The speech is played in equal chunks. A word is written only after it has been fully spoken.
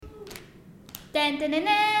Ten ten ten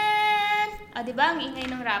ten! O, diba ang ingay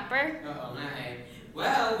ng rapper? Oo nga eh.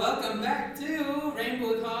 Well, welcome back to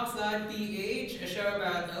RainbowTalks.ph, a show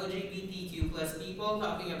about LGBTQ plus people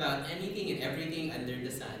talking about anything and everything under the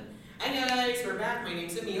sun. Hi guys! We're back. My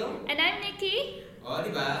name's Emil. And I'm Nikki. O,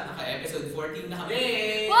 diba? Naka-episode 14 na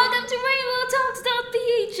kami! Welcome to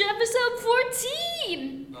RainbowTalks.ph, episode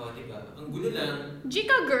 14! O, diba? Ang gulo lang.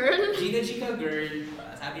 Jika girl! Gina Chica Girl.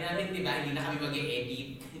 Sabi namin, diba, hindi na kami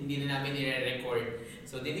mag-edit. Hindi na namin i-record.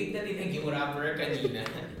 So, dinig na dinig yung rapper kanina.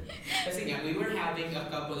 Kasi nga, we were having a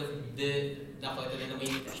couple of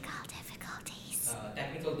Technical difficulties.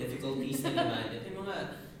 Technical difficulties na naman. At yung mga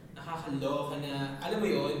nakakaloka na, alam mo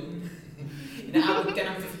yun, inaabot ka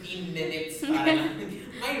ng 15 minutes para lang,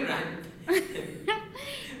 may rant.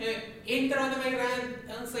 Intro na may rant.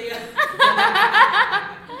 Ang saya.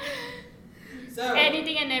 So,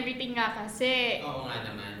 Anything and everything nga kasi. oo nga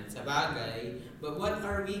naman, sa bagay. But what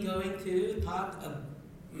are we going to talk about?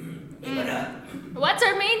 May bara. What's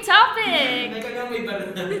our main topic? May bara.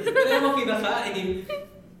 Wala mo kinakain.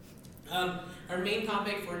 Our main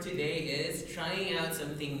topic for today is trying out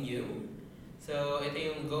something new. So, ito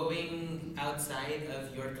yung going outside of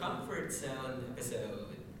your comfort zone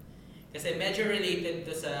episode. Kasi medyo related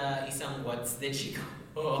to sa isang What's the Chico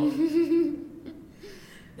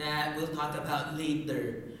na we'll talk about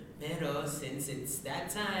later. Pero since it's that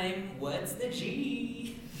time, what's the G?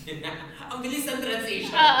 Ang bilis ng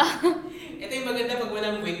transition. Ito yung maganda pag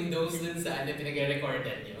walang windows dun sa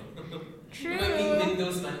pinag-recordan nyo. True. Kung may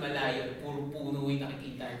windows man malayo, puro puno yung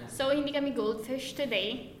nakikita na. So, hindi kami goldfish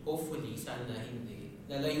today. Hopefully, sana hindi.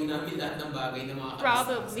 Lalayo namin lahat ng bagay ng mga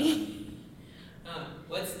Probably.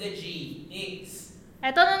 What's the G? Nix.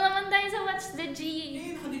 Eto na naman tayo sa What's the G?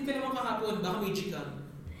 Nakadip ka naman kahapon. Baka may G ka.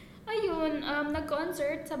 Ayun,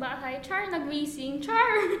 nag-concert sa bahay. Char, nag-racing. Char!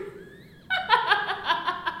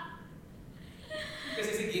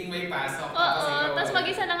 Kasi si Ging may pasok. Oo, tapos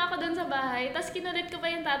mag-isa lang ako dun sa bahay. Tapos kinulit ko pa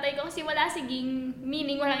yung tatay ko kasi wala si Ging,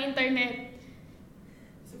 meaning walang internet.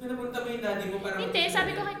 So, pinapunta mo yung daddy mo para Hindi,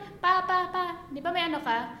 sabi ko kay, pa, di ba may ano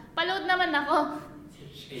ka? Paload naman ako.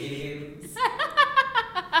 Shames.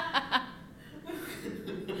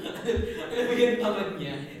 Alam mo yung tamad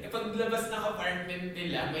niya? Paglabas ng apartment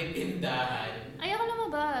nila, may tindahan. Ayoko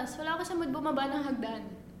lumabas. Wala ako sa mood bumaba ng hagdan.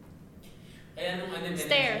 Kaya nung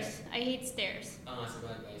Stairs. I hate stairs. Nga,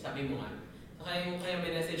 sabagay. Sabi mo nga. Kaya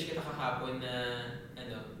may message kita kahapon na,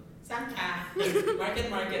 saan ka?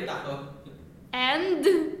 Market ako. And?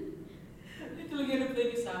 Ay, talaga reply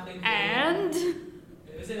niya sa akin. And?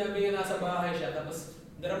 Sinabi niya nasa bahay siya, tapos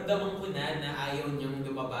naramdaman ko na ayaw niyang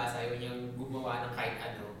lumabas, ayaw niyang gumawa ng kahit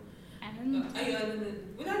ano. Ayun,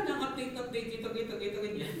 wala nang update, kita,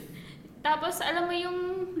 ganyan. Tapos, alam mo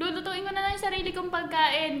yung lulutuin ko na lang yung sarili kong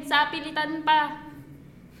pagkain sa pilitan pa.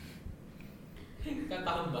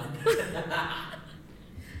 Katakamban.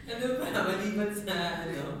 Ano pa, maliban sa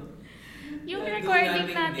Yung Like, recording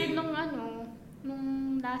doing natin nothing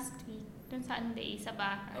nung last week, dun Sunday, sa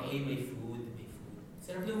bahay. Okay, may food.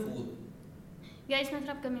 Sarap ng food. Guys,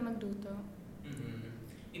 masarap kami magluto.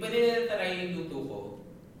 Di ba nila taray yung luto ko?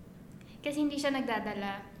 Kasi hindi siya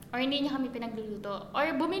nagdadala. Or hindi niya kami pinagluluto. Or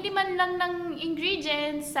bumili man lang ng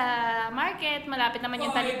ingredients sa market, malapit naman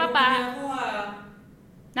yung talipapa. Bumili ako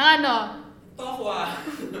Nang ano? Ito ako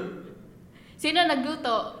Sino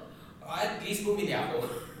nagluto? At least bumili ako.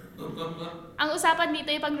 Ang usapan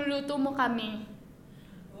dito yung pagluluto mo kami.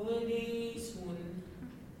 Only soon.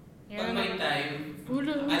 Pag may time.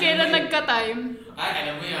 Kailan nagka-time? Ay,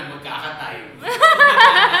 alam mo yan, magkaka-time.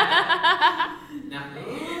 Naku.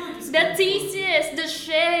 The thesis, the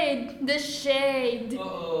shade.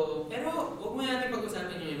 Oo. Pero, huwag mo natin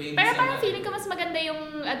pag-usapan yung baby. Pero parang feeling ko mas maganda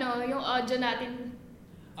yung yung audio natin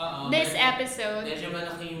this episode. Medyo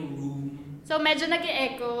malaki yung room. So medyo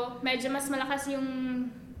nag-e-echo, medyo mas malakas yung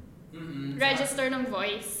register ng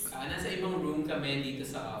voice. Nasa ibang room kami dito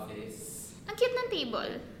sa office. Ang cute ng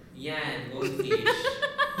table. Yan, goldfish.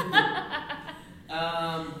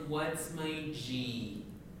 What's my G?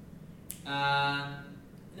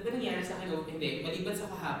 Ano ba nangyari sa akin? Hindi, maliban sa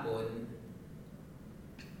kahapon.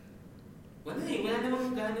 Wala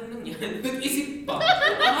namang ganang nangyari. Nag-isip pa.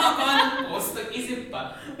 Ang post, nag-isip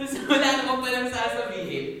pa. So, wala naman palang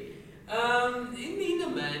sasabihin. Hindi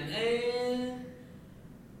naman.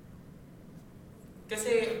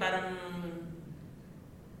 Kasi parang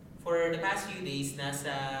for the past few days,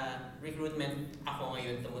 nasa recruitment ako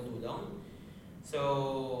ngayon tumutulong.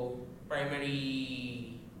 So,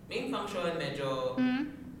 primary main function, medyo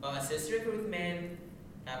assist recruitment,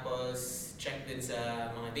 tapos check din sa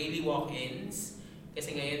mga daily walk-ins.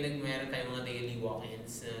 Kasi ngayon meron tayong mga daily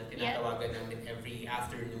walk-ins na tinatawagan namin every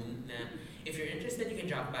afternoon na if you're interested, you can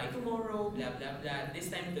drop by tomorrow, blah, blah, blah, this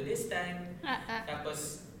time to this time.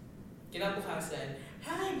 Tapos, kinabukasan,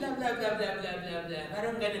 hi, blah, blah, blah, blah, blah, blah, blah.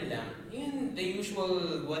 Parang ganun lang. Yun, the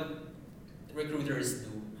usual what recruiters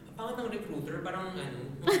do. Ang pangat ng recruiter, parang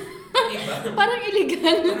iba. Parang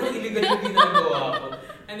illegal. Parang illegal yung ginagawa ko.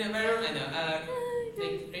 Parang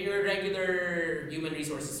like, your regular human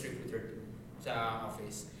resources recruiter sa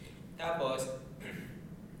office. Tapos,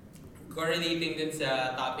 correlating din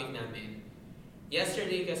sa topic namin.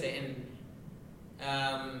 Yesterday kasi, and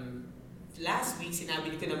last week,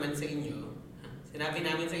 sinabi ko naman sa inyo, sinabi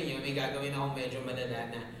namin sa inyo, may gagawin akong medyo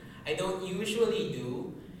malala na I don't usually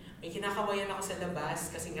do. May kinakawayan ako sa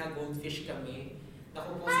labas kasi nga goldfish kami.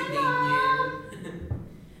 Naku po si Daniel.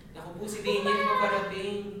 Naku po si Daniel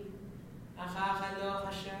paparating.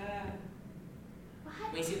 Nakakaloka siya.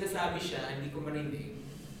 May sinasabi siya, hindi ko marinig.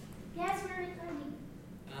 Yes, we're recording.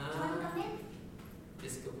 Want to come in?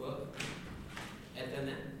 Diyos ko po. Eto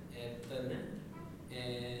na.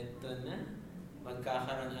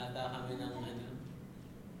 Magkakaroon ata kami ng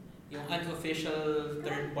yung unofficial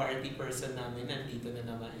third party person namin nandito na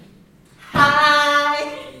naman. Hi!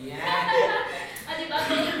 Yeah! Diba,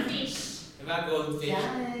 goldfish? Diba, goldfish?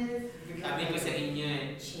 Yes! Sabi ko sa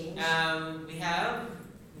inyo Change. we have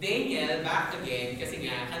Daniel back again kasi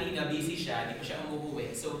nga kanina busy siya, hindi ko siya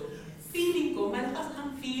umuwi. So, feeling ko, malakas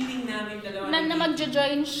ang feeling namin dalawa. Na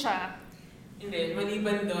magjo-join siya. Hindi,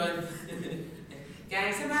 maliban doon.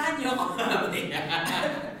 Guys, samahan niyo ako.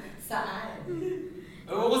 Saan?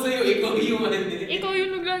 Ewan ko sa'yo, ikaw yung Ikaw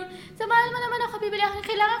yung naglang, samahan mo naman ako, bibili ako.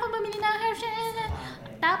 Kailangan ko bumili ng hair shell.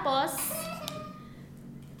 Tapos,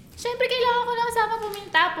 syempre kailangan ko lang kasama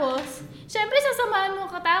bumili. Tapos, syempre sasamahan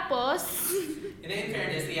mo ka tapos. And in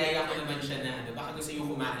fairness, iyaya ko naman siya na baka gusto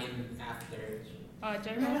yung kumain after. Oh,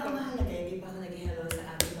 dyan Pero mo ang ko. mahalaga, hindi pa ako nag-hello sa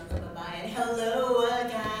ating mga kababayan. Hello,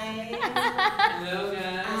 guys! Hello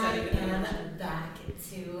guys! I am back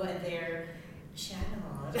to their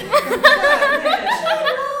channel.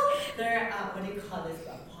 Their, what do you call this,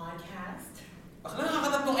 a podcast? Baka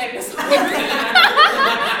nakakatatlong episode.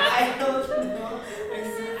 I don't know.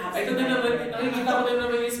 Ito na naman, nakikita ko na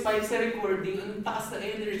naman yung spike sa recording. Ang taas na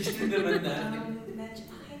energy na naman natin. Medyo,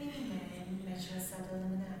 okay naman. Medyo subtle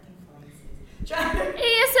naman ang ating voices.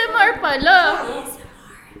 ASMR pala.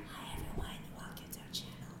 ASMR. Hi everyone, welcome to our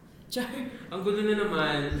channel. Ang gulo na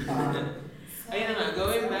naman. Ayun na nga,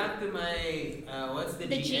 going back to my, what's the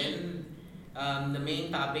The GN? The main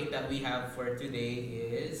topic that we have for today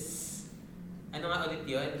is, ano nga ulit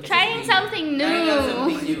yun? Kasi Trying something new. Trying out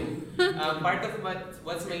something new. Part of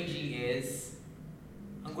what's my G is,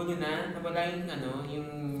 ang gulo na, nawala yung yung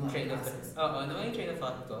train of thought. Oo, nawala yung train of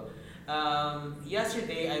thought ko.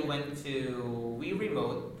 Yesterday, I went to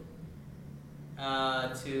WeRemote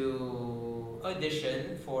to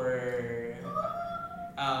audition for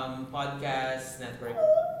Podcast Network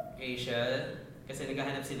Asia kasi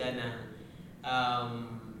naghahanap sila na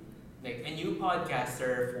like a new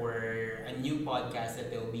podcaster for a new podcast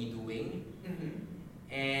that they'll be doing. Mm-hmm.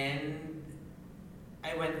 And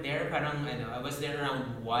I went there, parang I was there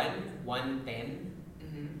around 1:10.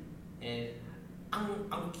 Mm-hmm. And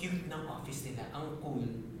ang cute ng office nila, ang cool.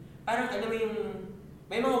 Parang alam mo yung,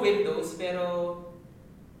 may mga windows pero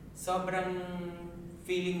sobrang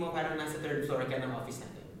feeling mo parang nasa third floor ka ng office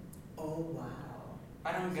natin. Oh, wow.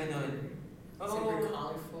 Parang ganun. Super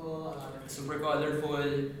colorful. Super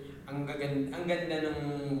colorful. Ang ganda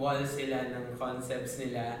ng walls nila, ng concepts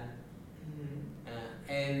nila.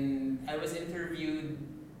 And I was interviewed,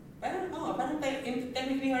 parang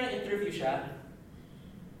technically parang interview siya.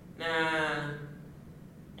 Na,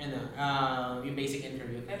 yung basic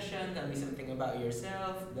interview question, tell me something about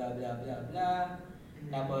yourself, blah, blah, blah, blah.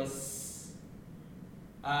 Tapos,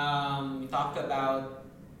 we talked about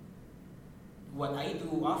what I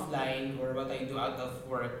do offline or what I do out of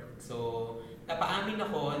work. So, napaamin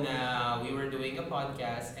ako na we were doing a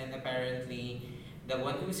podcast and apparently the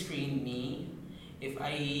one who screened me, if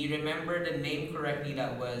I remember the name correctly,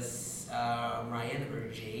 that was Ryan or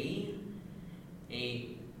Jay.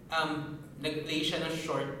 Nag-play siya ng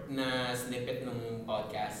short na snippet ng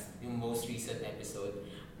podcast, yung most recent episode.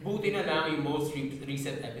 Buti na lang yung most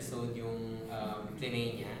recent episode yung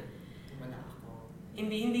play niya. Wala ako.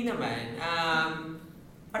 Hindi naman.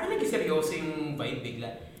 Parang naging seryoso yung vibe bigla.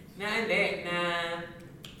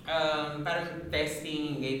 Parang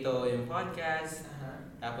testing gito yung podcast.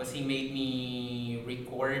 Tapos he made me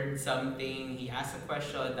record something. He asked a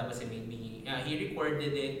question, tapos he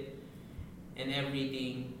recorded it and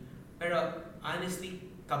everything. Pero honestly,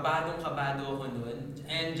 kabadong-kabado ako nun.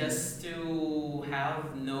 And just to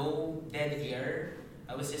have no dead air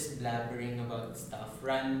I was just blabbering about stuff,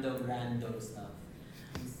 random stuff.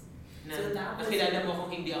 Na, So that was- nakilala mo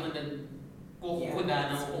kung hindi ako nagkukuda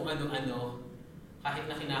ng kung ano-ano,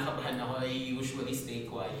 kahit na kinakabahan ako, I usually stay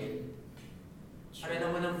quiet. Para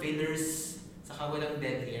naman ng fillers, saka walang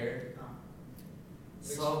dead air.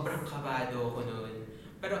 Sobrang kabado ko noon.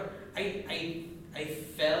 Pero I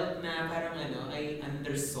felt na parang I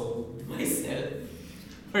undersold myself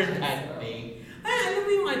for that day. Alam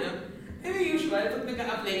mo yung usual, pag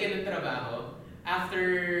nag-a-apply ka ng trabaho, after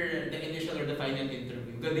the initial or the final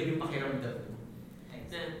interview, ganun yung pakiramdam mo.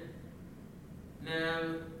 Na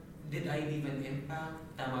did I leave an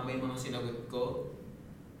impact? Tama ba yung mga sinagot ko?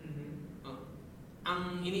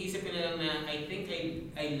 Ang iniisip ko na lang na I think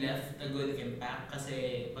I left a good impact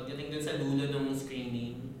kasi pagdating dun sa dulo ng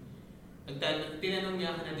screening, tinanong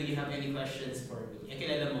niya ako na, do you have any questions for me?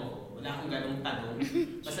 Kilala mo ako, wala akong ganong tanong.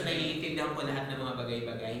 Basta naiintindihan ko lahat ng mga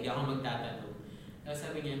bagay-bagay, hindi ako magtatanong. Tapos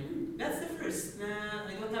sabi niya, that's the first na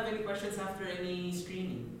I don't have any questions after any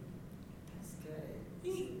screening. That's good.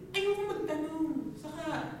 Ayoko magtanong.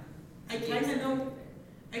 Saka, I kinda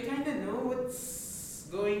know what's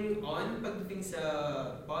going on pagdating sa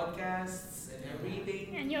podcasts and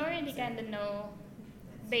everything. And you already kind of know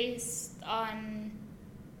based on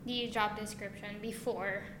the job description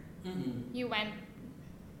before you went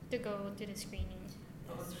to go to the screening.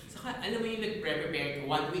 Saka, alam mo yung nag-prepare,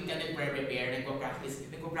 1 week ka nag-prepare,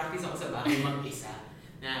 nagpo-practice ako sa bahay mag-isa,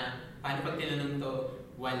 na paano pag tinanong to,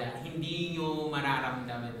 wala, hindi nyo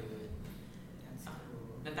mararamdaman yun.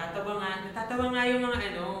 Natatawa nga yung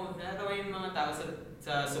mga tao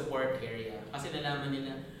sa support area, kasi nalaman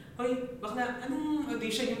nila, hoy, bakla, anong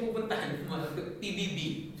audition yung pupuntahan mo?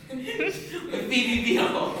 PBB. Mag-PBB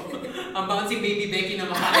ako. Ang bouncing baby Becky na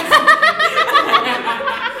makakasama.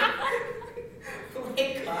 Oh my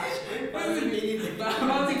gosh! Bouncing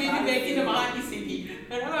baby Becky na makakisigi.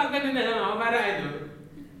 Pero ganun na lang ako, para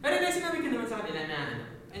Pero sinabi ko naman sa kanila na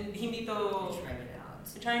and hindi to... Trying it out.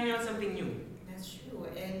 Trying out something new. That's true.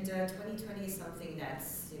 And 2020 is something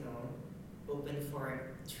that's, open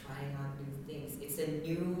for trying out new things. It's a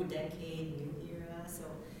new decade, new era, so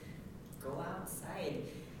go outside.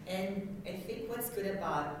 And I think what's good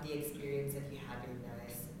about the experience that you have in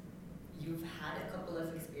is you've had a couple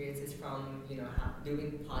of experiences from,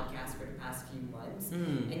 doing podcasts for the past few months.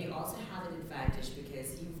 And you also have an advantage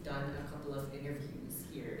because you've done a couple of interviews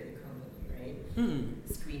here in the company, right?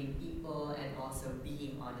 Screening people and also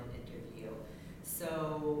being on an interview.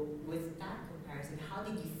 So, with that comparison, how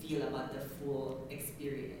did you feel about the full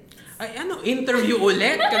experience? Ay, interview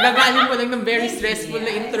ulit? Kagagaling ko lang ng very stressful na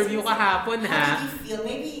Yes. interview kahapon, How ha? did you feel?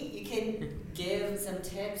 Maybe you can give some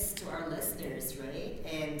tips to our listeners, right?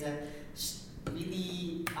 And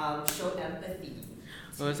really show empathy.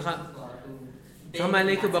 Oh, saka- people who Saka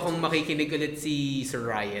malay ko ba kung makikinig ulit si Sir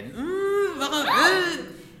Ryan? Baka,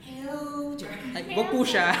 Hello, Jordan. ay, wag po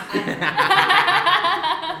siya.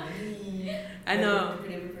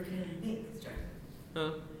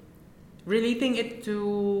 Relating it to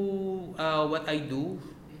what I do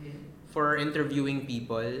for interviewing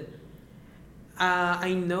people,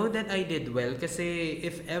 I know that I did well kasi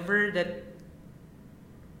if ever that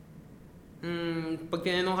pag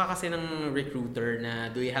tinanong ka kasi ng recruiter na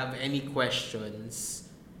do you have any questions,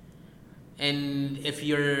 and if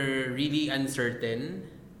you're really uncertain,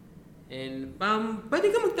 and pwede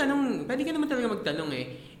ka naman talaga magtanong eh.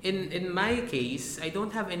 In my case, I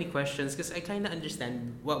don't have any questions because I kind of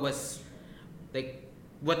understand what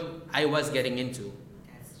I was getting into.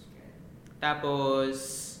 That's good. Tapos,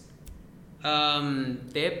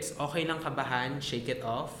 tips, okay lang kabahan, shake it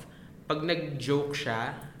off. Pag nag-joke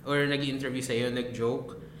siya, or nag-interview sa'yo,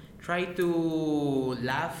 nag-joke, try to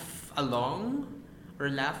laugh along, or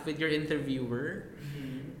laugh with your interviewer.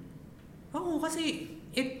 Oo, kasi,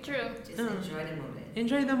 True. Just enjoy the moment.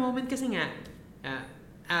 enjoy the moment kasi nga,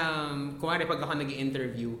 kumari pag ako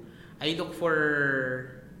nag-interview, I look for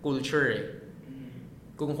culture eh.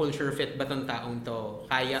 Kung culture fit ba tong taong to,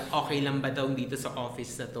 okay lang ba tong dito sa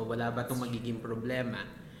office na to, wala ba tong magiging problema.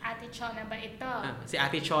 Ate Chona ba ito? Si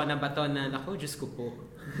Ate Chona ba to na, naku, Diyos ko po.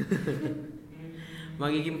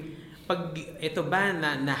 Magiging, pag ito ba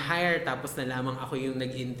na-hire tapos na lamang ako yung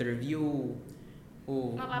nag-interview,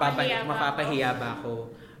 mapapahiya ba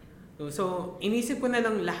ako? So, inisip ko na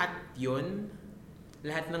lang lahat yun,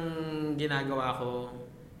 lahat ng ginagawa ko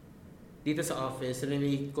dito sa office,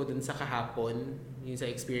 relate ko dun sa kahapon, yung sa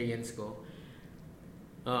experience ko.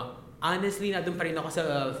 Honestly, nandun pa rin ako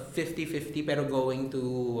sa 50-50 pero going to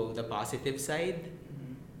the positive side.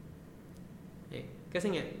 Kasi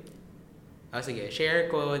nga, Sige,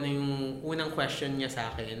 share ko na yung unang question niya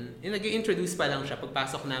sa akin. Yung nag-introduce pa lang siya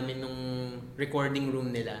pagpasok namin nung recording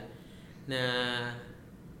room nila na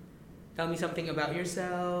tell me something about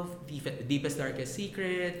yourself, deepest, darkest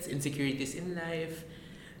secrets, insecurities in life.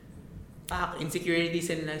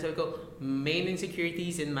 Insecurities in life. So ko, main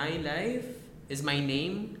insecurities in my life is my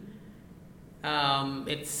name.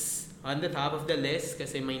 It's on the top of the list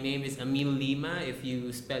kasi my name is Emil Lima. If you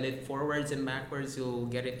spell it forwards and backwards, you'll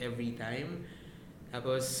get it every time.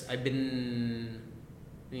 Tapos, as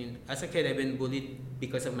a kid, I've been bullied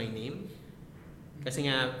because of my name. Kasi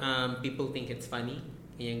nga, people think it's funny.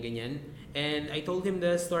 Ganyan. And I told him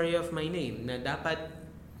the story of my name na dapat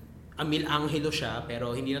Amil Angelo siya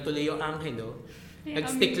pero hindi natuloy yung Angelo.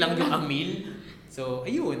 Nag-stick lang yung Amil. So,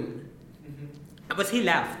 ayun. Tapos he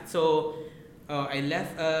laughed. So, I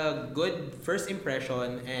left a good first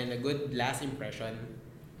impression and a good last impression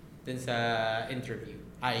dun sa interview.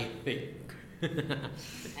 I think.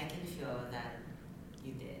 I can feel that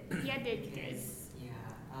you did. Yeah, did. Because,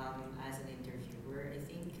 as an interviewer, I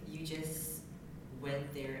think you just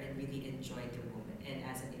went there and really enjoyed the moment. And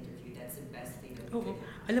as an interview, that's the best thing that could happen.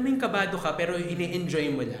 Alam mo yung kabado ka, pero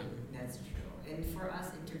ini-enjoy mo lang. That's true. And for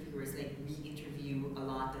us interviewers, like, we interview a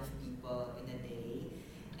lot of people in a day.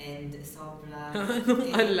 And sobra,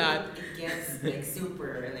 it gets like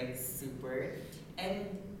super.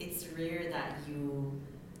 And it's rare that you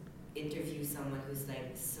interview someone who's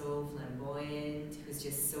like so flamboyant, who's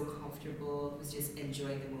just so comfortable, who's just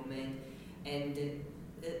enjoying the moment. And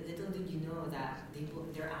little did you know that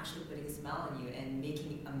they're actually putting a smile on you and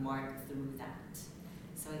making a mark through that.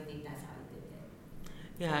 So I think that's how I did it.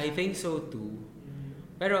 Yeah, I think so too.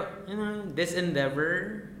 Pero, this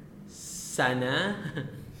endeavor, sana,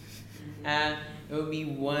 it will be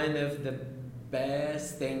one of the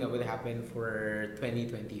best thing that would happen for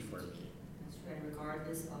 2020 for me. That's right.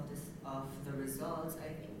 Regardless of the results,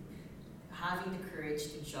 I think having the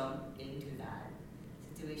courage to jump into that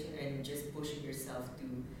situation and just pushing yourself to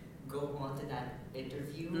go on to that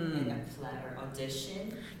interview and apply or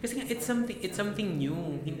audition. Kasi nga, it's something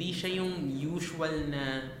new. Hindi siya yung usual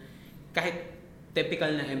na kahit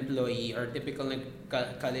typical na employee or typical na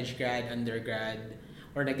college grad, undergrad,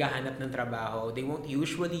 or naghahanap ng trabaho, they won't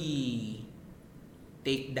usually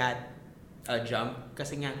take that jump.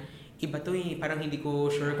 Kasi nga, iba to parang hindi ko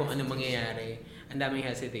sure kung ano mangyayari. Ang daming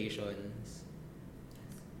hesitations.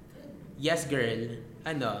 Yes, girl.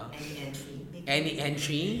 Ano? Any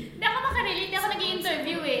entry? Hindi ako makarelate. Hindi ako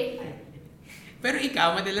nag-i-interview eh. Pero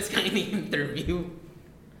ikaw, madalas kang ini-interview.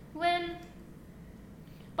 Well,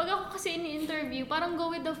 pag ako kasi ini-interview, parang go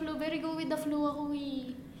with the flow. Very go with the flow ako eh.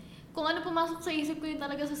 Kung ano pumasok sa isip ko, yun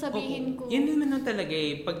talaga sasabihin ko. Yan naman talaga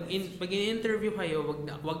eh. Pag ini-interview kayo,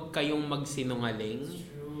 wag kayong magsinungaling.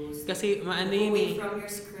 Kasi maano yun eh. Away from your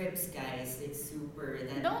scripts, guys. It's super.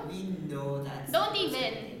 We know that. Don't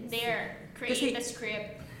even dare create a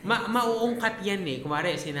script. Mauungkat yan eh.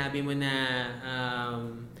 Kumari, sinabi mo na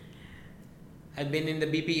I've been in the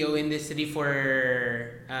BPO industry for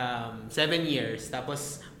 7 years.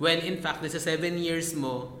 Tapos, when in fact, sa 7 years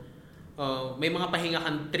mo, may mga pahinga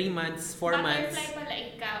kang 3 months, 4 months. Butterfly pala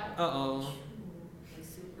ikaw. Oo.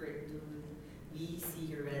 Super, dude. We see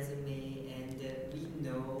your resume and we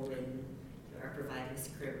know when you are providing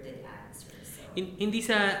scripted answers. So. Hindi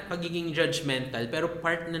sa pagiging judgmental, pero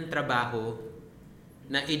part ng trabaho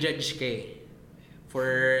na i-judge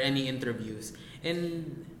for any interviews.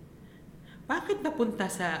 And bakit napunta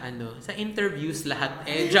sa sa interviews lahat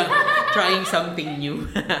trying something new?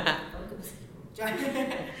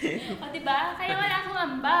 O diba? Kaya wala akong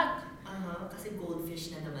ambag. Kasi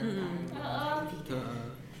goldfish na naman tayo.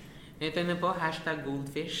 Oo. Ito na po,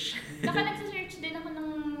 #goldfish. Saka nagsa-search din ako ng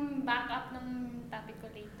backup ng topic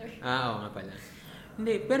ko later. Oo nga pala.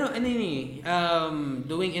 Hindi, pero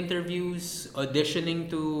doing interviews, auditioning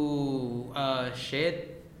to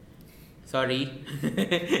shit. Sorry.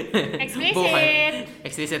 Explicit! Vocal.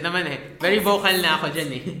 Explicit naman eh. Very vocal na ako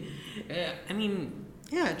dyan eh.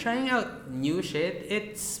 Trying out new shit,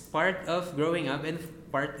 it's part of growing up and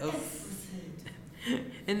part of...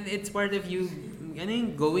 and it's part of you,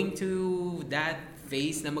 going to that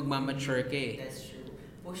phase na magmamature ka eh. That's true.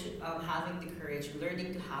 Having the courage,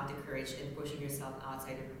 learning to have the courage and pushing yourself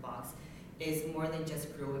outside of the box is more than just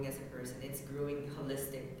growing as a person. It's growing in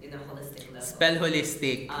a holistic level. Spell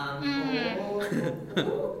holistic.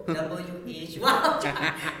 W-H. Wow!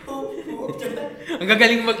 Ang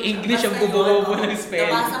gagaling mag-English, ang bubuo ng spell.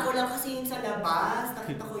 Nabasa ko lang kasi yun sa labas.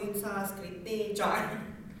 Nakita ko yun sa script eh. Char.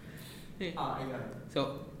 Ayun.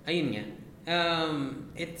 So, ayun nga.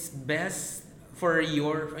 It's best for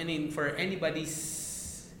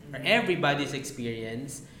everybody's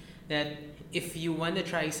experience that if you want to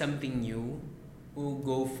try something new,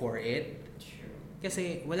 go for it. True.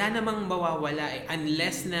 Kasi wala namang mawawala eh.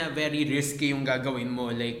 Unless na very risky yung gagawin mo.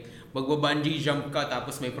 Like, magba-bungee jump ka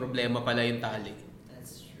tapos may problema pala yung tali.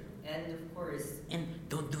 That's true. And of course, And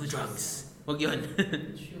don't do drugs. Wag yun.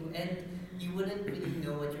 true. And you wouldn't really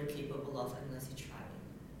know what you're capable of unless you try.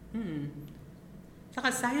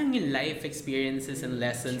 Saka sayang yung life experiences and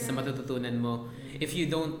lessons Sure. na matututunan mo if you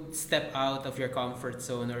don't step out of your comfort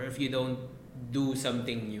zone or if you don't do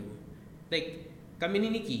something new. Like, kami ni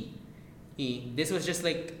Nikki, this was just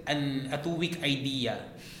like a 2-week idea.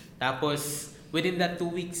 Tapos, within that 2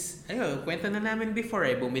 weeks, kwento na namin before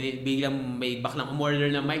biglang may baklang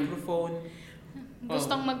umorder ng microphone.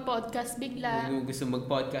 Gustong mag-podcast bigla. Gusto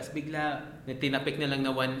mag-podcast bigla. Tinapik na lang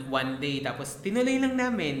na one day. Tapos tinuloy lang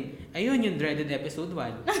namin. Ayun yung dreaded episode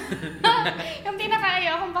 1. Yung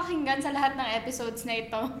pinakaayaw kong pakinggan sa lahat ng episodes na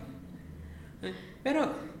ito.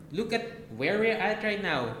 Pero look at where we're at right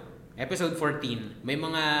now. Episode 14. May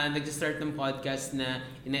mga nag-start ng podcast na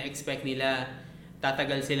ina-expect nila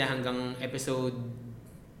tatagal sila hanggang episode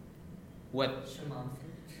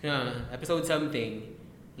episode something.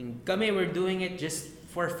 Kami, we're doing it just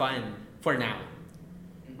for fun. For now.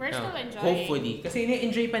 We're still enjoying. Hopefully. Kasi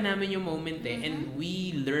na-enjoy pa namin yung moment eh. And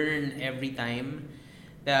we learn every time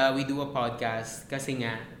that we do a podcast. Kasi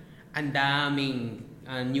nga, ang daming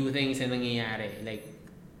new things na nangyayari. Like,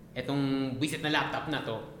 etong visit na laptop na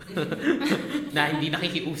to. Na hindi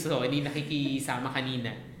nakikiuso, hindi nakikisama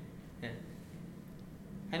kanina.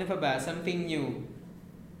 Ano pa ba? Something new.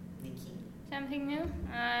 Nikki? Something new?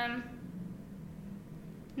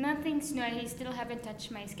 Nothing's new. I still haven't touched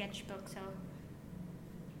my sketchbook, so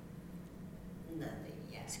Nothing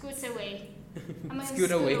yet. scoots away. I'm gonna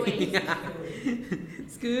Scoot away.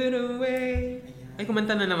 Scoot away. Ay,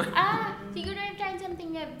 kumanta na naman. Siguro I'm trying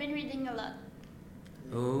something I've been reading a lot.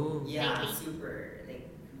 Oh. Yeah, Lately. super. Like,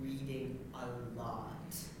 reading a lot.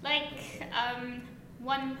 Like,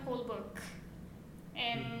 one whole book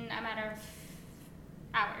in a matter of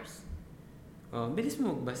hours. Oh, bilis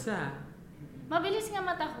mo magbasa. Mabilis nga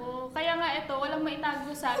mata ko. Kaya nga ito, walang maitago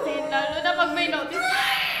sa akin. Lalo na pag may notice.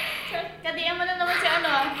 Kadiyan mo na naman si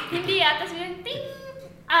Hindi Tapos yung ting!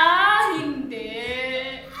 Hindi.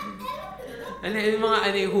 Ano yung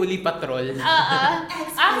mga yung Holy Patrol?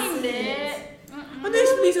 Hindi. Ano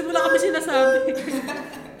explicit? Wala kami sinasabi.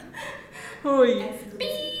 Hoy.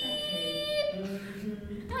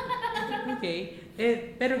 Okay.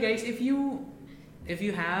 Pero guys, if you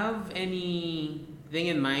have anything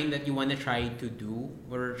in mind that you want to try to do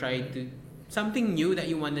or something new that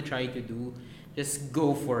you want to try to do, just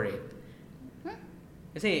go for it.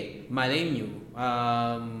 Kasi malay nyo,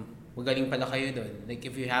 magaling pala kayo doon. Like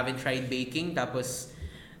if you haven't tried baking, tapos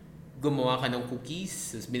gumawa ka ng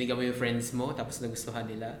cookies, tapos binigyan mo yung friends mo, tapos nagustuhan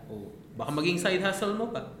nila, baka maging side hustle mo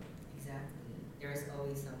pa. Exactly. There's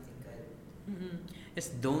always something good.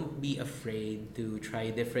 Just don't be afraid to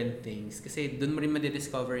try different things kasi doon mo rin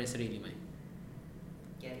madidiscover yung sarili mo.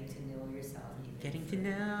 Getting to know yourself. Getting to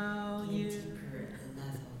know you. Deeper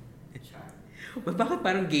level. Sure. Bakit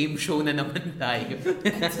parang game show na naman tayo?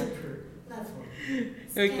 Deeper level.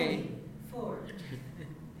 Okay.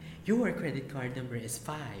 4. Your credit card number is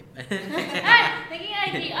 5. Naging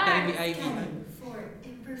IVR. Scanning for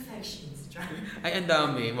imperfections. Ay, ang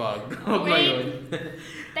dami. Wag mo yun.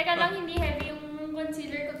 Teka lang, hindi heavy yung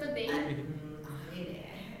concealer ko today.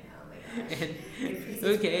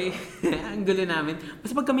 Okay. Ang gulo namin.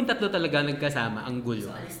 Basta pag kaming tatlo talaga nagkasama, ang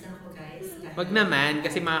gulo. So, alis na ako, guys. Wag naman,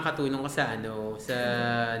 kasi makakatulong ko sa sa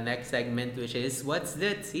next segment, which is, What's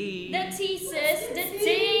the Tea? The tea, sis. The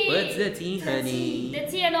tea. What's the tea, honey? The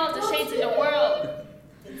tea and all the shades in the world.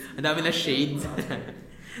 Ang dami na shades.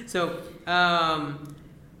 So,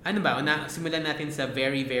 ano ba? Simulan natin sa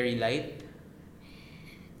very, very light.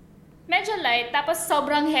 Medyo light, tapos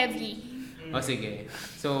sobrang heavy. O sige.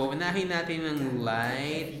 So, unahin natin ng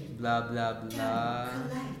light, blah, blah, blah.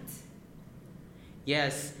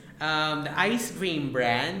 Yes. The ice cream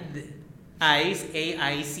brand, Ice,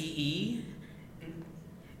 A-I-C-E.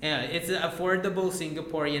 Yeah, it's an affordable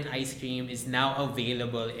Singaporean ice cream is now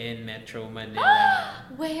available in Metro Manila.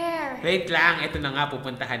 Where? Wait lang, ito na nga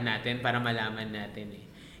pupuntahan natin para malaman natin eh.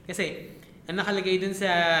 Kasi, ang nakalagay dun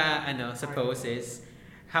sa sa post is,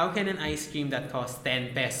 how can an ice cream that costs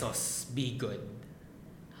 10 pesos be good?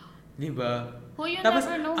 Diba? Who you Tapos,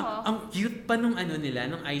 never know, ang cute pa nung nila,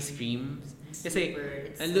 nung ice cream. Kasi,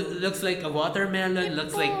 Super, looks like a watermelon,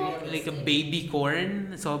 looks like Realistic. a baby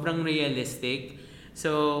corn. Sobrang realistic.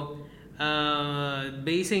 So,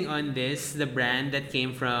 basing on this, the brand that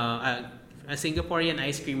came from, a Singaporean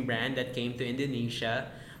ice cream brand that came to Indonesia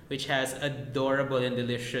which has adorable and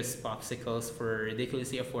delicious popsicles for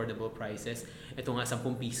ridiculously affordable prices. Ito nga, 10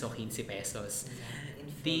 piso, 15 pesos.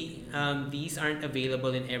 These aren't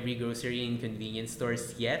available in every grocery and convenience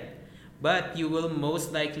stores yet, but you will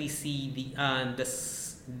most likely see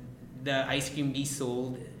the ice cream be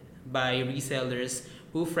sold by resellers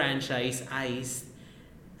who franchise Ice,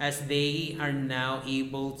 as they are now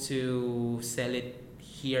able to sell it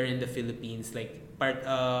here in the Philippines, like part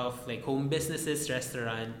of like home businesses,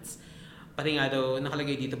 restaurants. Pati nga daw,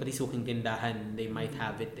 nakalagay dito pati suking tindahan, they might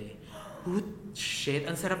have it eh. Oh, shit,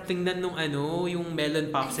 ang sarap tingnan nung yung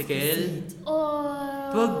melon popsicle.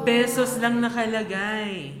 Oh. 12 pesos lang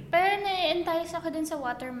nakalagay. Pero nai-entice ako dun sa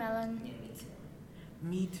watermelon. Yeah, me too.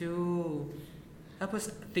 Me too.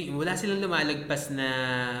 Tapos, wala silang lumalagpas na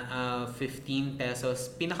 15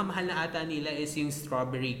 pesos. Pinakamahal na ata nila is yung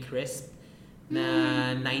strawberry crisp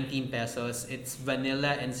na 19 pesos. It's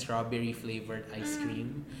vanilla and strawberry flavored ice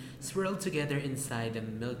cream. Swirled together inside a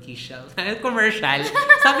milky shell. Commercial.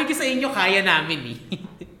 Sabi ko sa inyo, kaya namin eh.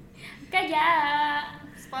 Kaya,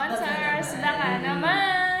 sponsors, baka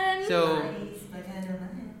naman. So, Nice, baka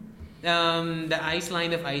naman. the Ice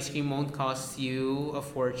line of ice cream won't cost you a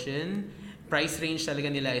fortune. Price range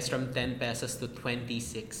talaga nila is from 10 pesos to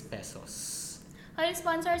 26 pesos. Hoy,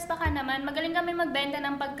 sponsors, baka naman. Magaling kami magbenta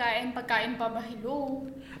ng pagkain. Pagkain pa ba?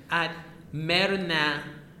 Hello? At meron na,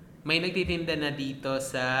 may nagtitinda na dito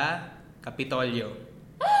sa Kapitolyo.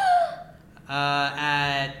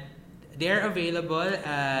 At they're available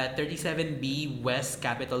at 37B West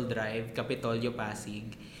Capitol Drive, Kapitolyo,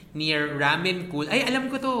 Pasig. Near Ramen Cool. Ay,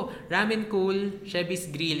 alam ko to! Ramen Cool,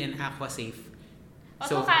 Chevy's Grill, and Aquasafe.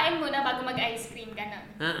 O, kain muna bago mag-ice cream ka na.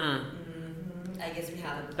 I guess we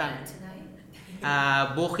have a plan tonight.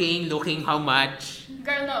 Booking, looking how much?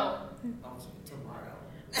 Girl, no. Okay, tomorrow.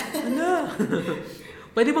 Ano?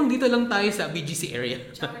 Pwede bang dito lang tayo sa BGC area?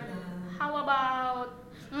 China. How about...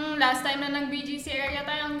 last time na ng BGC area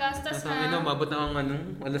tayo ang gastos na. Mabot na ang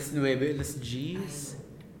alas 9, alas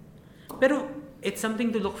 10. Pero, it's something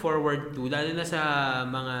to look forward to, lalo na sa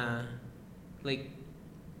mga, like,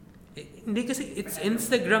 hindi kasi, it's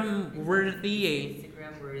Instagram worthy eh.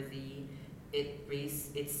 Instagram worthy.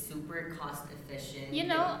 It's super cost efficient. You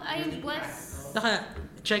know, I really was- practical.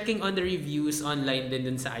 Checking on the reviews online din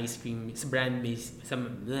dun sa ice cream, sa brand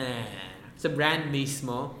sa brand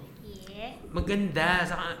mismo, Yeah. maganda,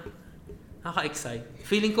 saka nakaka-excite.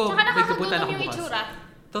 Feeling ko, Tsaka may kabutan nakakagutom ako yung bukas. itsura.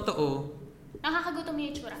 Totoo. Nakakagutom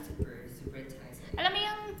yung itsura. Super enticing. Alam mo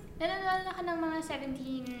yung, nanonood ako ng mga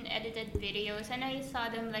 17 edited videos and I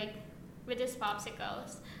saw them like, with his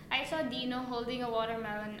popsicles. I saw Dino holding a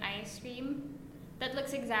watermelon ice cream that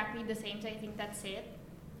looks exactly the same, so I think that's it.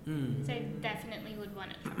 So I definitely would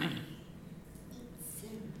want to try.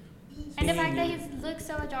 And the fact that he looks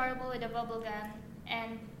so adorable with a bubble gum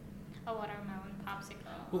and a watermelon popsicle.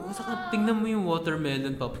 Oo, saka tingnan mo yung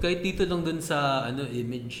watermelon pop. Kahit dito lang dun sa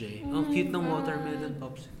image eh. Ang cute ng watermelon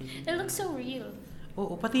popsicle. It looks so real.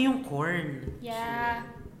 Oo, pati yung corn. Yeah.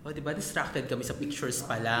 O, diba? Distracted kami sa pictures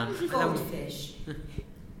pa lang. Alam mo, Goldfish.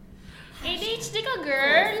 ADHD ka,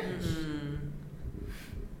 girl!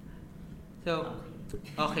 So,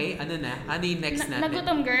 okay, ano na? Ano yung next natin?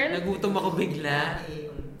 Nagutom, girl? Nagutom ako bigla.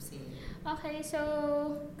 Okay, so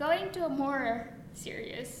going to a more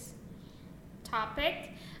serious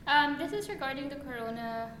topic. This is regarding the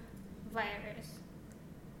coronavirus.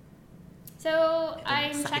 So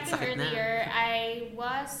I'm checking sakit-sakit na. earlier.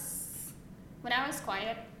 When I was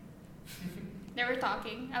quiet, they were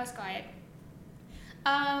talking. I was quiet.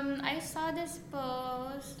 I saw this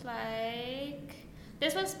post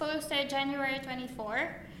this was posted January 24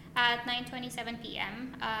 at 9:27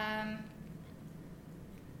 p.m.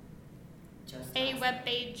 A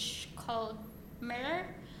webpage called Mirror.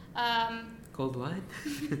 Cold what?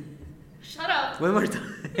 Shut up. One more time.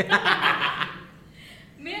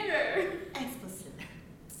 Mirror. Explicit.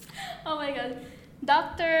 Oh my god.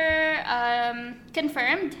 Doctor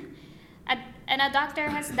confirmed, and a doctor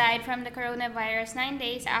has died from the coronavirus 9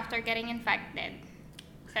 days after getting infected.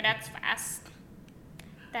 So that's fast.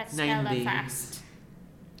 That's 9 hella days. fast.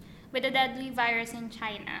 With the deadly virus in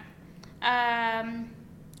China.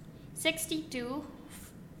 62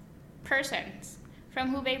 persons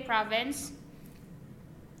from Hubei province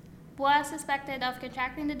was suspected of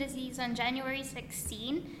contracting the disease on January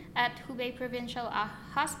 16 at Hubei Provincial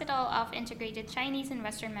Hospital of Integrated Chinese and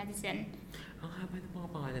Western Medicine. Ang haba ng mga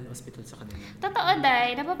pangalan ng hospital sa kanila. Totoo,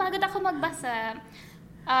 Day. Napapagod ako magbasa.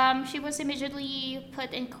 She was immediately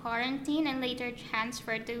put in quarantine and later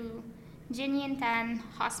transferred to Jinyintan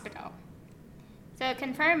Hospital. So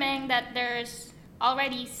confirming that there's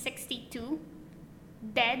already 62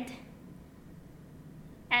 dead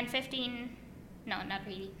and 15, no, not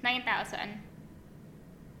really, 9,000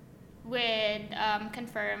 with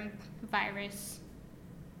confirmed virus.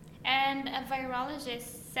 And a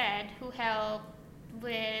virologist said, who helped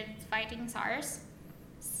with fighting SARS,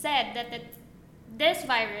 said that this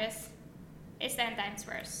virus is 10 times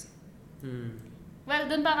worse. Well,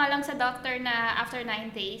 dun pa nga lang sa doctor na after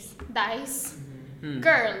 9 days, dies.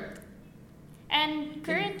 Girl. And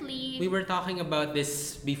currently... We were talking about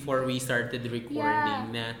this before we started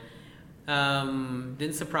recording na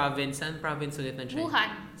dun sa province, saan province ulit na China? Wuhan.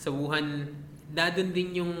 Sa Wuhan, dadun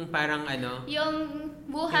din yung parang ano? Yung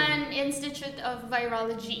Wuhan Institute of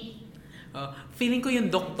Virology. Feeling ko yung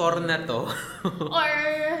doktor na to. Or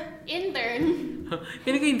intern.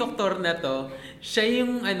 Feeling ko yung doktor na to, siya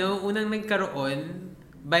yung unang nagkaroon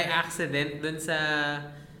by accident dun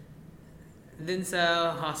sa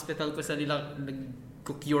hospital ko sa nila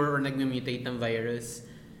nag-cure or nag-mutate ng virus.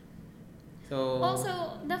 So,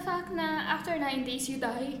 Also, the fact na after 9 days you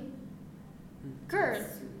die. Girl.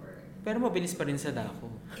 Super pero mabilis pa rin sa dako.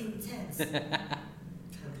 intense.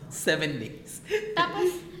 7 days.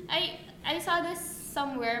 Tapos, I saw this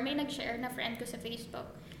somewhere, may nag-share na friend ko sa Facebook.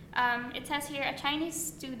 It says here, a Chinese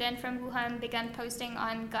student from Wuhan began posting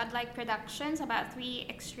on godlike productions about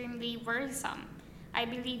 3 extremely worrisome. I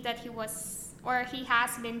believe that he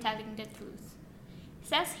has been telling the truth. It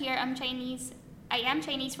says here, I am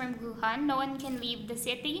Chinese from Wuhan. No one can leave the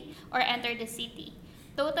city or enter the city.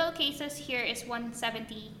 Total cases here is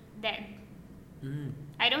 170 dead.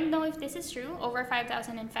 I don't know if this is true. Over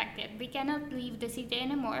 5,000 infected. We cannot leave the city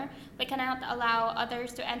anymore. We cannot allow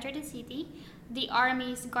others to enter the city. The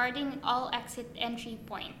army is guarding all exit entry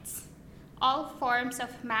points. All forms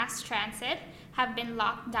of mass transit have been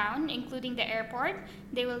locked down, including the airport.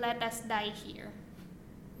 They will let us die here.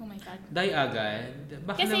 Oh my God. Die agad.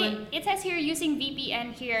 Baka Kasi naman, it says here using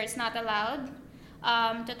VPN here is not allowed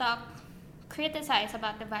to criticize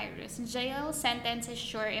about the virus. Jail sentence is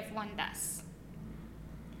sure if one does.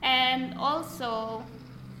 And also,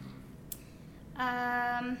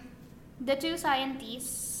 the two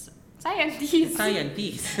scientists. Girl.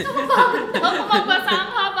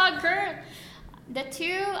 The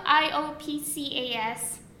two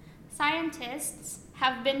IOPCAS scientists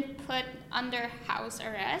have been put under house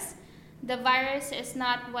arrest. The virus is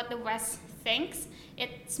not what the West thinks.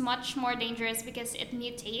 It's much more dangerous because it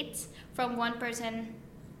mutates from one person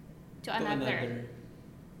to another.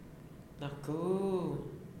 Naku.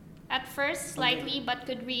 At first, slightly, but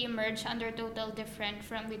could re-emerge under total different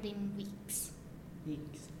from within weeks.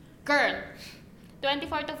 Girl,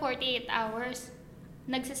 24 to 48 hours,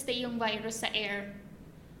 nagsistay yung virus sa air.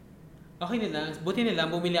 Okay na lang. Buti na lang,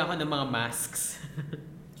 bumili ako ng mga masks.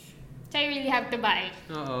 So I really have to buy.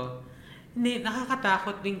 Oo. Hindi,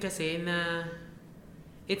 nakakatakot din kasi na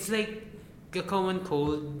it's like a common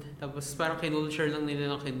cold. Tapos parang kinulture lang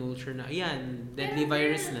nila ng kinulture na, ayan, deadly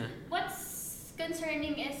virus na. What's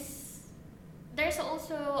concerning is there's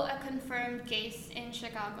also a confirmed case in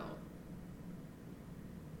Chicago.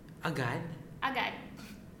 Agad? Agad.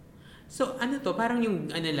 So ano to, parang yung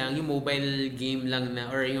yung mobile game lang na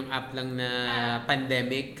or yung app lang na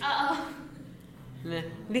pandemic. Oo.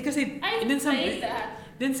 Hindi kasi I played that.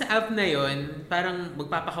 dun sa app na yon, parang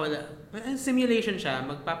simulation siya,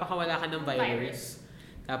 magpapakawala ka ng virus.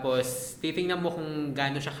 Tapos titingnan mo kung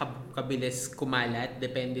gaano siya kabilis kumalat,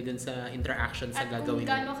 depende dun sa interaction sa At gagawin.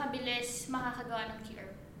 kung gaano kabilis makakagawa ng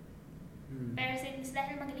cure. Pero since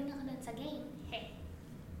dahil magaling ako dun sa game,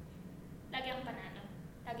 lagi akong panalo.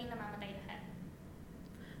 Laging namamatay lahat.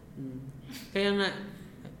 Kaya nga,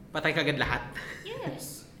 patay kagad lahat.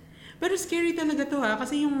 Yes. Pero scary talaga to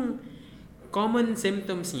kasi yung common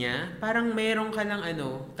symptoms niya, parang mayroon ka lang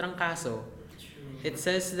trangkaso. It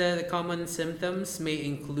says that the common symptoms may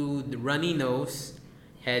include runny nose,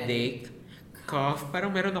 headache, cough,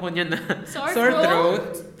 parang meron ako niyan na Sore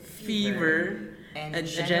throat, fever, and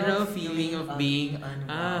a general feeling of being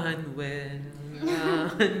unwell.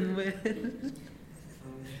 Unwell.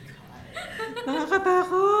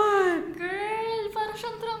 Nakakatakot! Girl, parang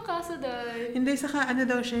siyang trangkaso dahil. Hindi, saka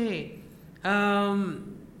daw siya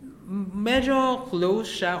medyo close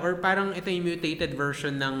siya or parang ito yung mutated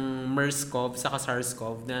version ng MERS-CoV saka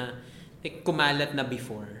SARS-CoV na kumalat na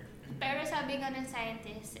before. Pero sabi nga ng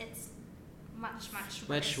scientists, it's much worse.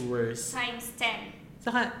 Much worse. Times 10.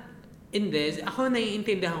 Saka, in this, ako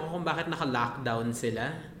naiintindihan ko kung bakit naka-lockdown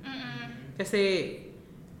sila. Kasi,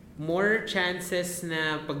 more chances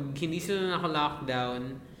na pag hindi sila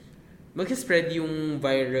naka-lockdown, mag-spread yung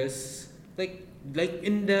virus. Like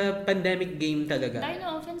in the pandemic game talaga. Dahil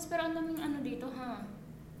no offense, pero ang daming dito, ha?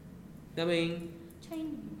 Daming,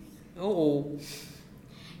 Chinese. oo.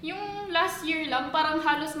 Yung last year lang, parang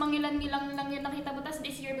halos mangilan-ngilang lang yung nakita mo. Tapos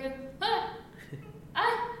this year,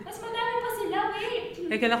 mas madami pa sila, wait!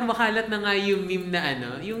 Kaya kumakalat na nga yung meme na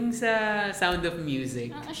yung sa Sound of Music.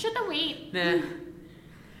 Should I wait? Na,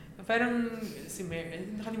 parang si Mary,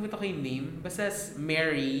 nakalimutan ko yung name. Basta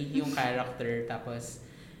Mary, yung character, tapos,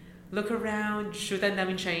 look around, shootan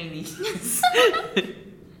namin Chinese.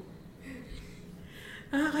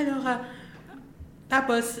 Nakakaloka.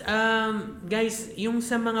 Tapos, guys, yung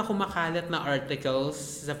sa mga kumakalat na articles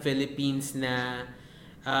sa Philippines na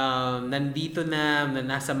nandito na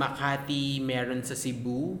nasa Makati, meron sa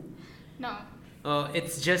Cebu. No.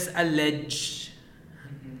 It's just alleged.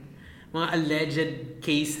 Mga alleged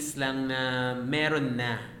cases lang na meron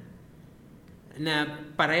na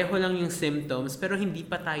pareho lang yung symptoms pero hindi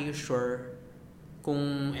pa tayo sure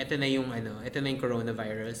kung ito na yung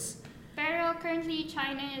coronavirus. Pero currently,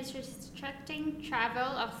 China is restricting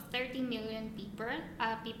travel of 30 million people.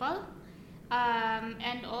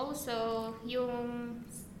 And also, yung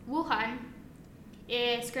Wuhan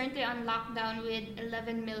is currently on lockdown with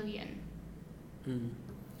 11 million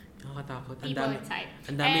Nakakatakot. people inside.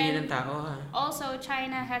 Ang dami And nilang tao ha. Also,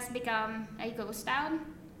 China has become a ghost town.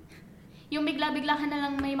 Yung bigla-bigla ka na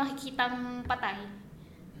lang may makikitang patay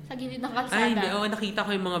sa gilid ng kalsada. Ay, hindi. Nakita ko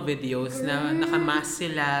yung mga videos na nakamask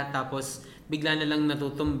sila tapos bigla na lang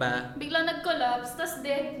natutumba. Biglang nag-collapse, tas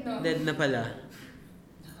dead, no? Dead na pala.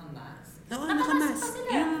 Nakamask. Oo, Nakamask pa nakamask.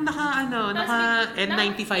 sila. Yung naka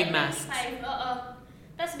N95 mask. Oo.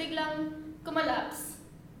 Tas biglang kumalaps.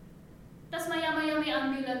 Tas maya-maya may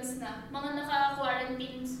ambulance na. Mga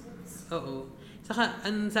naka-quarantine suits. Oo. Saka,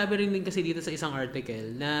 ang sabi rin din kasi dito sa isang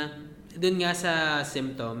article na dun nga sa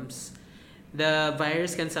symptoms, the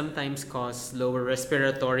virus can sometimes cause lower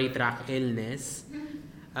respiratory tract illness,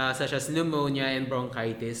 such as pneumonia and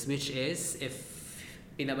bronchitis, which is, if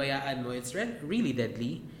pinabayaan mo, it's really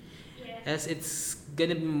deadly. Yeah. As it's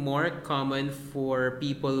gonna be more common for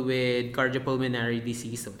people with cardiopulmonary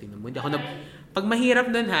disease. So, tingnan mo, pag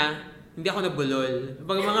mahirap dun ha, hindi ako nabulol.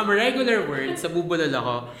 Pag mga regular words, nabubulol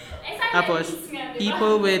ako. Tapos,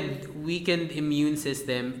 people with weakened immune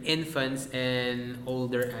system, infants, and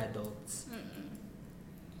older adults.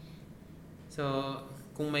 So,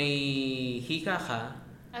 kung may hika ka,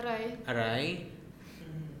 aray,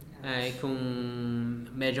 ay kung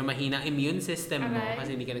medyo mahina immune system mo,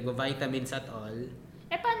 kasi hindi ka nag-vitamins at all.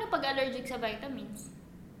 Paano pag allergic sa vitamins?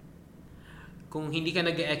 Kung hindi ka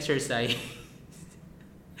nag-exercise,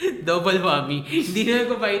 double whammy. Hindi na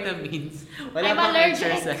nag-vitamins. Wala I'm pang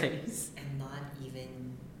allergic. exercise. And not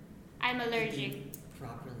even I'm allergic. eating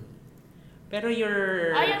properly. Pero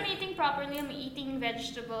you're... I am eating properly. I'm eating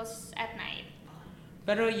vegetables at night.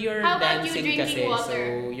 Pero you're How about you dancing drinking kasi, water?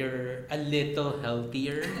 so you're a little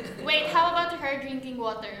healthier. Wait, how about her drinking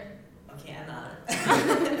water? Okay, I'm not.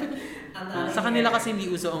 I'm not. Sa kanila kasi hindi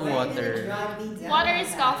uso ang Why water. did it drag me down Water like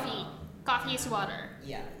is that? coffee. Coffee is water.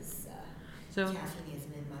 Yes. So, Caffeine is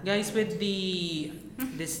in my guys, blood.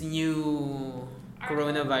 with this new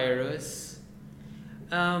coronavirus,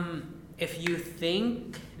 if you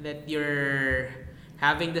think that you're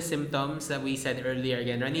having the symptoms that we said earlier,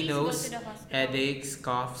 again, runny Please go nose, to the hospital. headaches,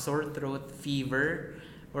 cough, sore throat, fever,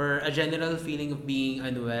 or a general feeling of being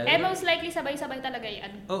unwell. Most likely sabay-sabay talaga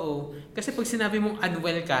yan. Oo. Kasi pag sinabi mong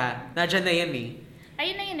unwell ka, nadyan na yan eh.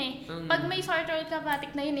 Ayun na yun eh. Pag may sore throat ka,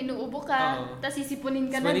 matik na yun, inuubo ka, Oo. tapos sisipunin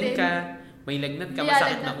ka na Smaling din. ka, may lagnat ka,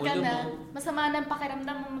 masakit na Lalagnat ka ulo na. mo. Masama ng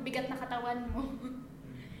pakiramdam mo, mabigat na katawan mo.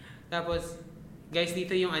 Tapos, guys,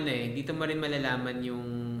 dito yung dito mo rin malalaman yung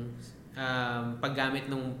paggamit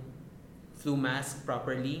ng flu mask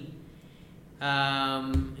properly.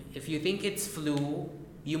 If you think it's flu,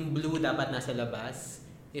 yung blue dapat nasa labas.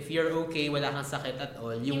 If you're okay, wala kang sakit at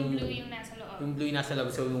all, Yung blue yung nasa loob. yung blue yung nasa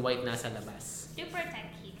labas, so yung white nasa labas. To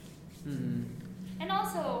protect you. Mm. And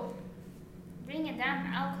also, bring a damn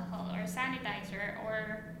alcohol or sanitizer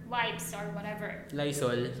or wipes or whatever.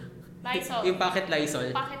 Lysol. Lysol. Yung packet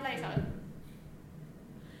Lysol. Pocket Lysol.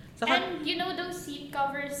 Saka, And you know those seat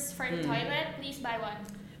covers for the toilet? Please buy one.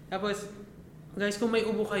 tapos, guys, kung may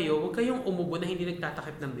ubo kayo, huwag kayong umubo na hindi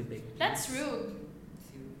nagtatakip ng bibig. That's rude.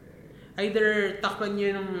 Super. Either takpan nyo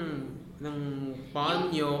ng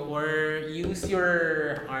palm nyo or use your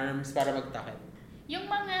arms para magtakip. Yung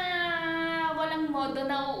mga walang modo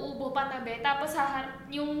na uubo patabi, tapos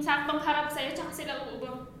yung saktong harap sa'yo, tsaka sila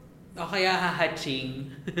uubo. O kaya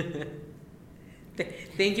hahatching.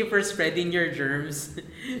 Thank you for spreading your germs.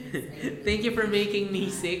 Thank you for making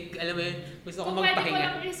me sick. Alam mo yun, gusto ko Kung pwede ko magpahinga.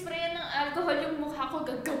 lang i-sprayan ng alcohol yung mukha ko,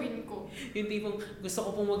 gagawin ko. Yung tipong gusto ko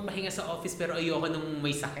pong magpahinga sa office pero ayoko nung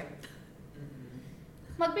may sakit.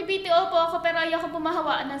 Mag-PPTO po ako pero ayoko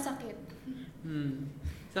pumahawaan ng sakit.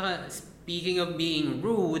 Saka, speaking of being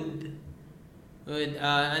rude,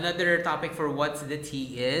 another topic for What's the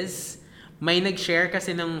Tea is, may nag-share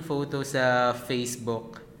kasi ng photo sa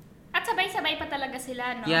Facebook. At sabay-sabay pa talaga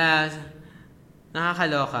sila, no? Yeah,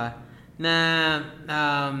 nakakaloka. Na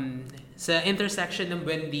sa intersection ng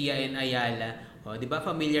Buendia and Ayala, di ba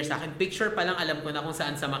familiar sa akin? Picture pa lang alam ko na kung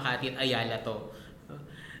saan sa Makati at Ayala to.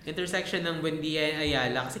 Intersection ng Buendia and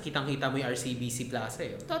Ayala kasi kitang-kita mo yung RCBC Plaza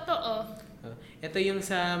eh. Totoo. Ito yung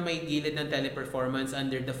sa may gilid ng Teleperformance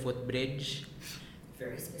under the footbridge.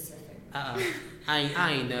 Very specific.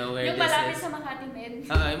 I know where Yung this malapit is. sa Makati Med.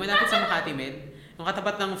 Yung malapit sa Makati Med. Yung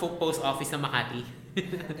katapat ng post office ng Makati.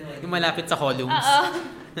 Yung malapit sa columns. Oo.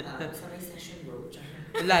 Sa may Session Road.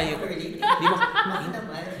 Layo. Di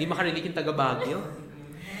Hindi makarelate yung taga Baguio.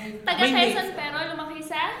 Taga May- Quezon pero lumaki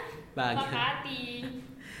sa Baguio. Makati.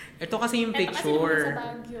 Ito kasi yung Ito kasi picture.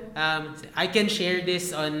 lumaki sa Baguio. I can share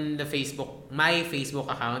this on the my Facebook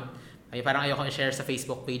account. Ay, parang ayoko i-share sa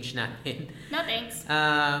Facebook page natin. No thanks.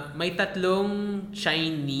 May tatlong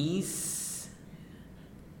Chinese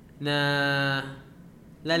na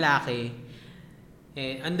lalaki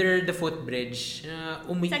under the footbridge,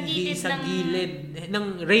 umiihi Sa sa gilid ng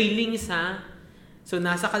railings ha. So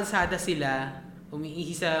nasa kalsada sila,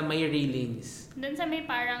 umiihi sa may railings. Doon sa may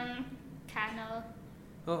parang canal.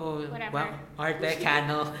 Oo, Whatever. arte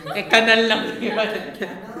canal. Kanal lang yun. What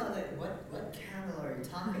canal are you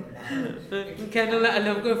talking about? Canal na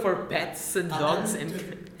alam ko for pets and dogs and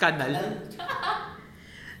kanal.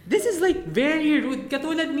 This is like very rude.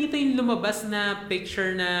 Katulad nito yung lumabas na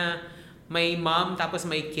picture na may mom tapos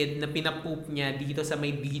may kid na pinapoop niya dito sa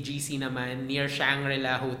may BGC naman near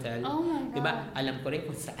Shangri-La Hotel. Oh my God. Diba? Alam ko rin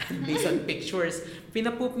kung saan based on pictures.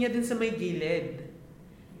 Pinapoop niya dun sa may gilid.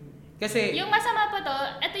 Kasi, Yung masama pa to,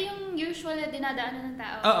 ito yung usual na dinadaanan ng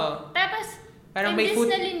tao. oo, Tapos, parang may imbis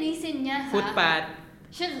na linisin niya, footpath.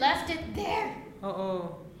 she left it there.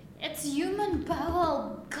 Oo. It's human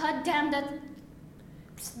bowel. God damn, that's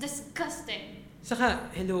disgusting. Saka,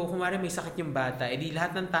 hello, kung may sakit yung bata, edi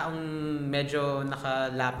lahat ng taong medyo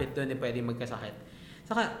nakalapit doon pwede magkasakit.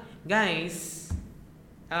 Saka, guys,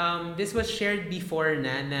 this was shared before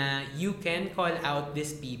na you can call out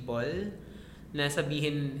these people na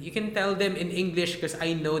sabihin, you can tell them in English because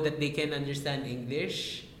I know that they can understand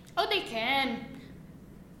English. Oh, they can.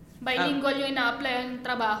 Bilingual yung ina-apply ang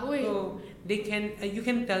trabaho eh. So, they can, you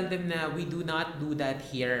can tell them na we do not do that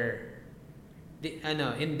here.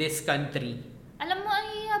 In this country. Alam mo, ang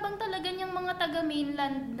hihiyabang talaga niyang mga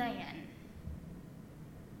taga-mainland na yan.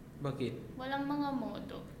 Bakit? Walang mga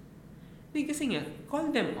modo. Hindi kasi nga, call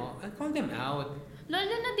them out.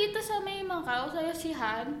 Lalo na dito sa may Macau, sa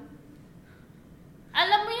Yasihan.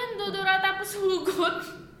 Alam mo yan, dudura tapos hugot.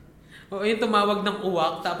 Oo, yung tumawag ng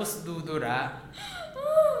uwak tapos dudura.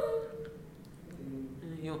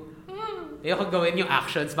 Ayoko gawin yung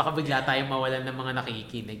actions, baka bigla tayong mawalan ng mga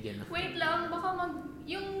nakikinig. Yan. Wait lang, baka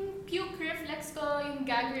yung puke reflex ko, yung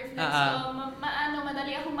gag reflex Ah, ko,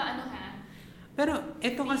 madali akong maano ha. Pero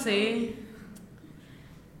ito kasi,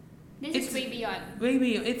 This is way beyond.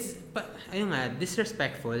 it's, ayun nga,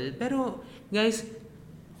 disrespectful. Pero, guys,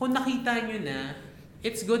 kung nakita nyo na,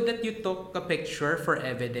 it's good that you took a picture for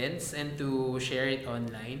evidence and to share it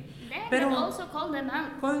online. Then, Pero, but also call them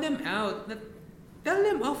out. call them out. Tell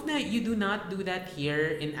them off na you do not do that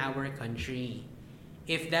here in our country.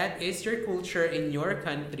 If that is your culture in your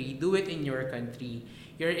country, do it in your country.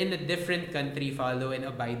 You're in a different country, follow and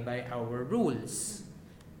abide by our rules.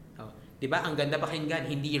 Oh, 'di ba? Ang ganda pakinggan,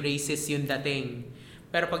 hindi racist yung dating.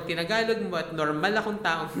 Pero pag tinagalog mo at normal akong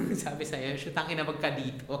taong sabi sa'yo, shutang ina ka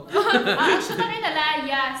dito. Shoot ang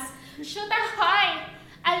inalayas. Shoot ang hoy.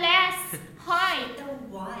 Alas. Hoy. The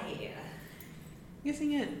why?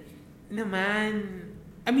 Kasi nga, naman,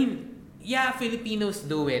 I mean, yeah, Filipinos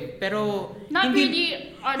do it, pero Not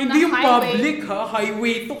really on hindi the yung highway. public ha,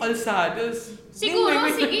 highway to kalsadas. Siguro,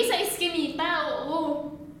 Anyway, sige sa Eskinita,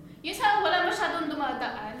 oo. Yung sa wala masyadong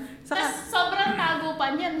dumadaan. Tapos sobrang tago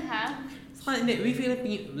pa niyan, ha? Hindi,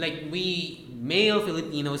 we male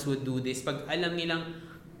Filipinos would do this pag alam nilang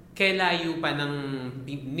kailayo pa ng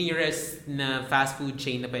nearest na fast food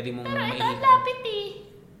chain na pwede mong Pero ito ang maihipan. lapit eh.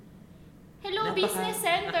 Hello, Napaka- business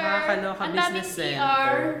center. nakakaloka, Ang daming business CR. center.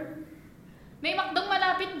 May McDong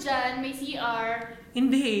malapit dyan, may CR.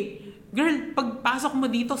 Hindi eh. Girl, pagpasok mo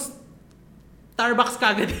dito, Starbucks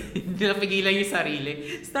kagad. Hindi na pigilan yung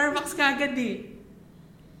sarili. Starbucks kagad eh.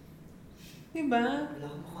 Diba? Wala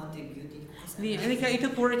akong makontribute. Halika,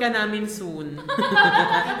 itutour ka namin soon.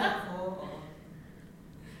 Ako.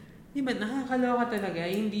 Diba, nakakaloka talaga.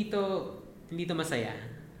 Hindi to masaya.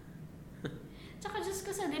 Tsaka just ko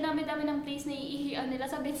ko sa dinami-dami ng place na iihian nila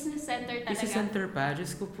sa business center talaga. Business center pa,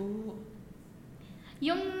 Diyos ko po.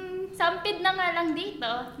 Yung sampid na nga lang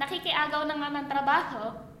dito, nakikiagaw na nga ng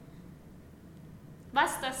trabaho.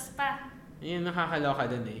 Bastos pa. Yun,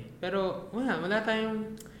 nakakaloka dun eh. Pero wala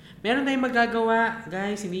tayong, meron tayong magagawa,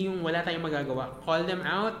 guys, hindi yung wala tayong magagawa. Call them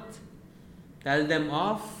out, tell them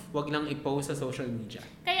off, wag lang i-post sa social media.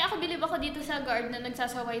 Kaya ako bilib ako dito sa guard na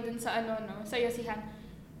nagsasaway dun sa sa Yosihan.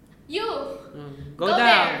 You! Go there!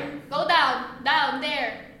 down! Go down! Down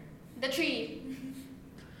there! The tree!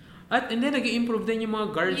 At and then nag-i-improve din yung mga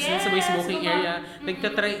guards dun sa may Yes, smoking area. Mm-mm.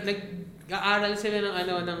 Nag-aaral sila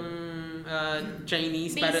ng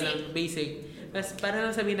Chinese para Basic. lang basic. Tapos para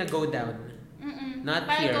lang sabihin na go down. Mm-mm. Not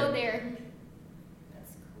Para here. go there.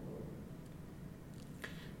 That's cool.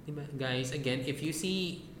 Diba? Guys, again, if you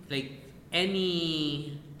see like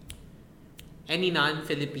any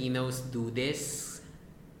non-Filipinos do this,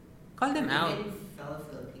 call them out. Even fellow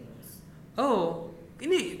Filipinos. Oh,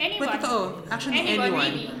 hindi. Anyone. But totoo. Actually, Anyone,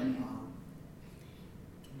 anyone. really.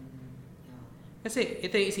 Kasi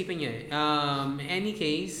ito yung isipin niyo eh. Any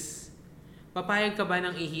case, papayag ka ba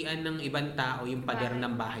ng ihian ng ibang tao yung pader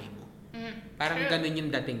ng bahay mo? Parang True. ganun yung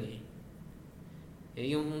dating eh.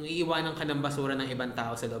 Yung iiwanan ka ng basura ng ibang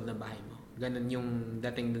tao sa loob ng bahay mo. Ganun yung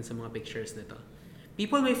dating dun sa mga pictures na to.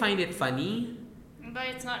 People may find it funny.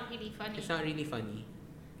 But it's not really funny. It's not really funny.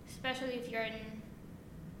 Especially if you're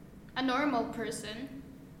a normal person.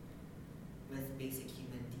 With basic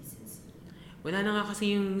human decency. Wala na nga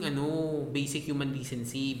kasi yung basic human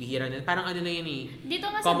decency, bihira na. Parang ano na yun eh. Dito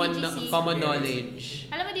nga sa Common, BGC. common knowledge.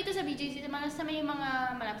 Alam mo dito sa BGC, sa may mga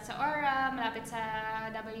malapit sa Aura, malapit sa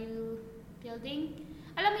W building.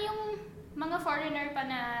 Alam mo yung mga foreigner pa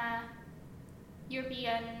na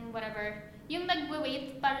European, whatever, yung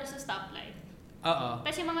nagwe-wait para sa stoplight. Oo.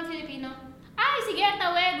 Tapos yung mga Filipino, ay sige,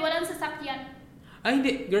 tawid, walang sasakyan. Ay,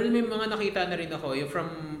 hindi. Girl, may mga nakita na rin ako. Yung from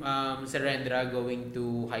Serendra going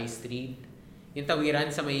to High Street. Yung tawiran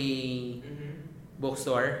sa may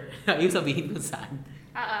bookstore. Yung sabihin kung saan.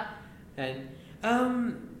 And,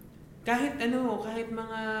 kahit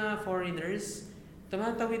mga foreigners,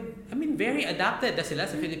 tumatawid, I mean, very adapted na sila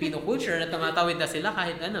sa Filipino culture na tumatawid na sila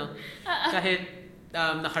kahit kahit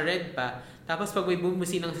naka-red pa. Tapos pag may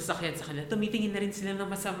bumusin ng sasakyan sa kanila, tumitingin na rin sila ng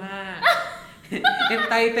masama.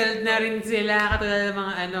 Entitled na rin sila katulad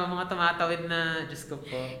ng mga tumatawid na Diyos ko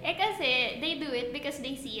po. Kasi they do it because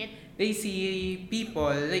they see it. They see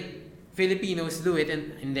people like Filipinos do it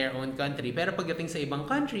in their own country. Pero pagdating sa ibang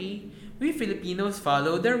country, we Filipinos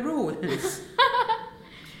follow their rules.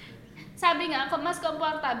 Sabi nga, mas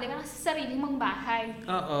komportable ka sa sarili mong bahay.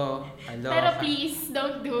 Oo. Pero please,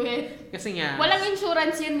 don't do it. Kasi nga, Walang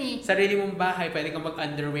insurance yun eh. sarili mong bahay, pwede kang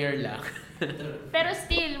mag-underwear lang. Pero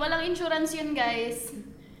still, walang insurance yun guys.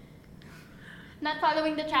 Not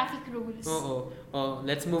following the traffic rules. Oo. Oh,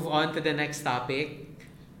 let's move on to the next topic.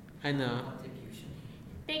 Contribution.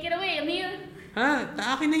 Take it away, Emil.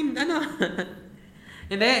 Akin na yung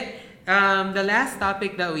Hindi. The last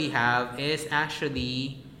topic that we have is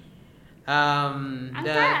actually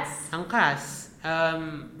Angkas.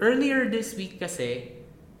 Earlier this week kasi,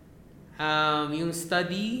 yung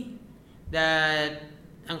study that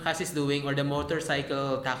Angkas is doing or the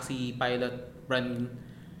motorcycle taxi pilot run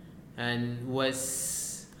and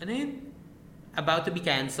was about to be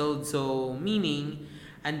canceled. So meaning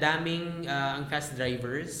ang daming Angkas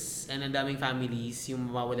drivers and ang daming families yung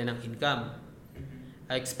mawawalan ng income.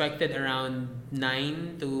 Expected around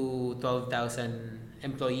 9 to 12,000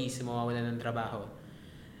 employees yung mawawalan ng trabaho.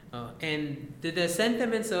 And the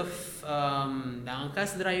sentiments of the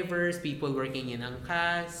Angkas drivers, people working in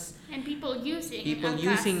Angkas, And people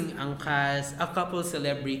using Angkas, a couple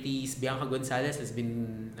celebrities, Bianca Gonzalez has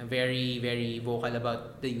been very, very vocal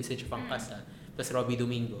about the usage of Angkas. Plus Robbie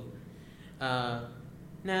Domingo.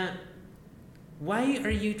 Na, why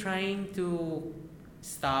are you trying to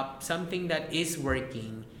stop something that is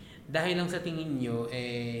working dahil lang sa tingin nyo,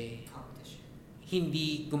 Competition.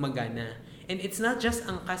 hindi gumagana? And it's not just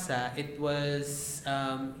Angkas, it was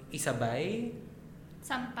Isabay,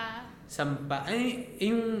 Sampa,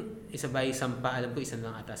 yung Isabay, Sampa, alam ko isa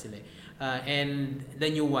lang ata sila. And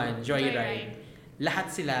the new one, Joyride.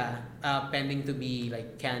 Lahat sila pending to be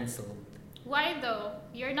like canceled. Why though?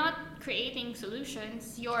 You're not creating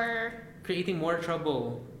solutions. You're Creating more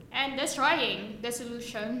trouble. and destroying the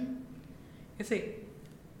solution. Kasi,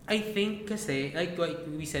 I think kasi, like what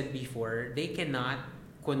we said before, they cannot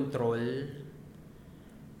control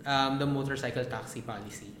the motorcycle taxi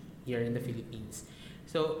policy here in the Philippines.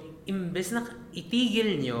 So, imbes na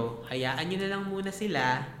itigil nyo, hayaan nyo na lang muna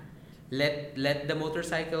sila, let the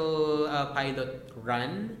motorcycle pilot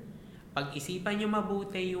run, pag-isipan nyo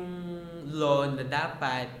mabuti yung law na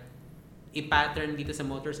dapat i-pattern dito sa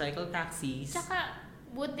motorcycle taxis. Tsaka,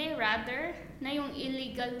 would they rather na yung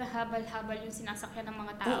illegal na habal-habal yung sinasakyan ng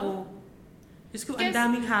mga tao? Oo. Diyos ko, ang Because-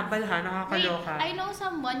 daming habal ha, Wait, nakakaloka. I know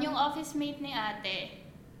someone, yung office mate ni ate,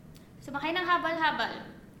 sumakay ng habal-habal,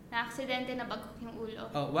 na-aksidente na bagok yung ulo.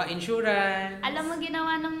 Oh, insurance. Alam mo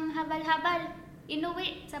ginawa ng habal-habal?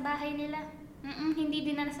 Inuwi sa bahay nila. Hindi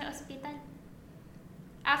dinala sa ospital.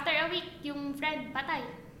 After a week, yung friend patay.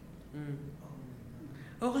 Mm. Oh my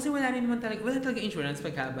God. Oh, kasi wala talaga insurance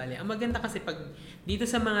pag habal. Ang maganda kasi pag dito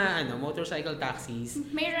sa mga motorcycle taxis,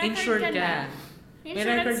 May record insured ka na. May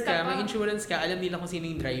record ka, pa. may insurance ka, alam nila kung sino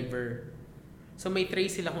yung driver. So may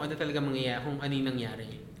trace sila kung ano talaga mangyayari, kung ano yung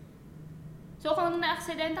nangyari. So kung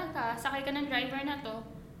na-aksidente ka, sakay ka ng driver na to,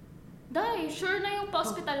 sure na yung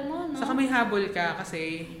pa-hospital mo, no? Saka may habol ka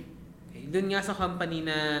kasi doon nga sa company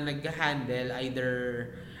na nag-handle either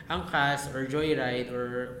angkas or joyride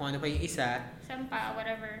or kung ano pa yung isa, Sampa,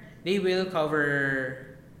 whatever. they will cover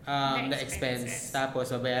The the expense. expenses.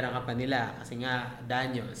 Tapos babayaran ka pa nila kasi nga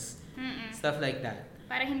danyos. Stuff like that.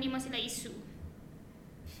 Para hindi mo sila isu.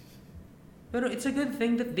 Pero it's a good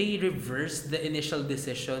thing that they reversed the initial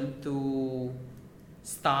decision to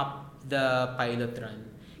stop the pilot run.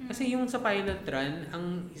 Kasi yung sa pilot run, ang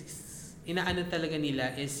inaano talaga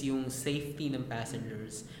nila is yung safety ng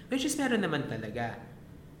passengers. Which is meron naman talaga.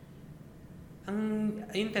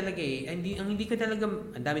 Ayun talaga ang hindi ko talaga,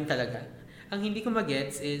 ang daming talaga. Ang hindi ko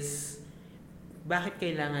magets is, bakit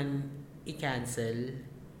kailangan i-cancel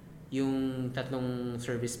yung tatlong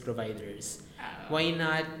service providers? Why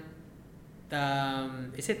not,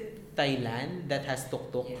 is it Thailand that has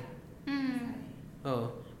tuk-tuk? Yeah.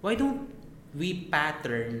 Oh, why don't we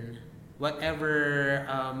pattern whatever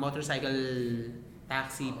motorcycle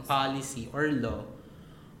taxi policy or law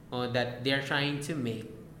that they're trying to make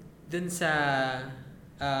dun sa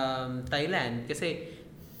Thailand? Kasi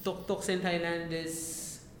tuk-tuks in Thailand is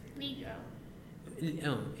Legal.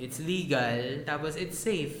 it's legal, tapos it's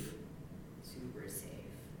safe. Super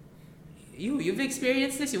safe. You've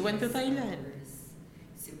experienced this. You went to Thailand.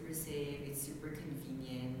 Super safe, it's super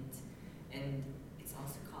convenient, and it's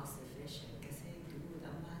also cost efficient. Kasi, dude,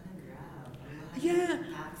 ang mahal ng Grab, ang mahal Yeah. ng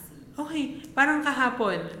taxi. Okay, parang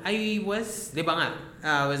kahapon, I was, di ba nga,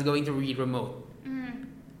 was going to read remote.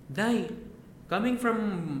 Dai, coming from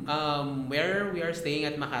where we are staying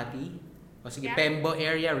at Makati, o sige, Yeah. Pembo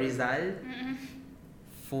area, Rizal,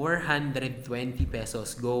 420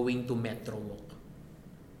 pesos going to Metro Walk.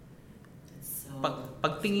 That's so...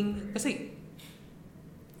 Pagtingin, kasi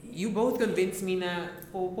you both convinced me na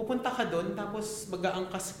pupunta ka doon tapos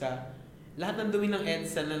mag-aangkas ka, lahat ng dumi ng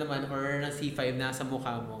EDSA na naman or ng C5 nasa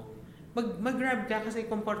mukha mo. Mag-grab ka kasi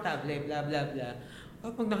komportable, bla bla bla.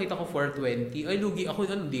 Pag nakita ko 420, ay lugi ako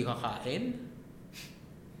nun, hindi kakain.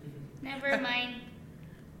 Never mind.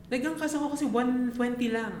 Nag-angkas ako kasi 120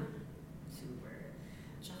 lang. Super.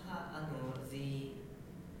 Tsaka,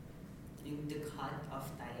 the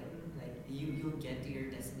cut-off time, like, you'll get to your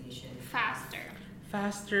destination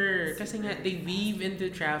Faster. Kasi nga, they weave into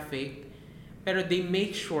traffic, pero they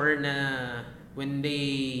make sure na when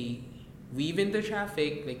they weave into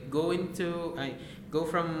traffic, like go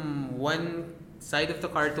from one side of the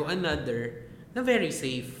car to another, na very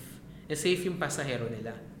safe. Na safe yung pasahero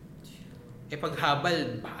nila. True. Pag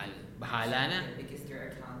habal, bahala na. Because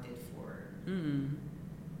they're accounted for.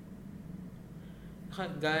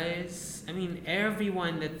 Guys, I mean,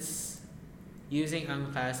 everyone that's using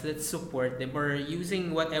Angkas, let's support them, or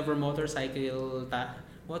using whatever motorcycle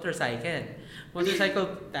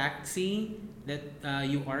taxi that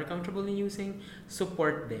you are comfortable in using,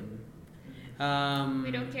 support them.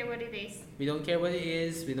 We don't care what it is. We don't care what it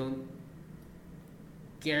is. We don't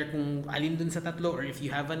care kung alin dun sa tatlo, or if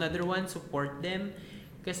you have another one, support them.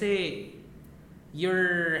 Kasi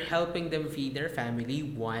you're helping them feed their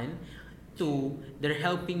family, one. Two, they're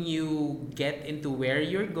helping you get into where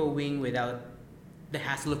you're going without the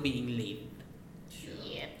hassle of being late. True.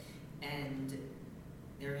 Yep. And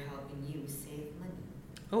they're helping you save money.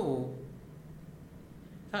 Oo.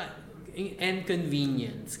 And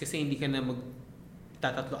convenience. Kasi hindi ka na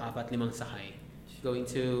magtatatlo, apat, limang sakay going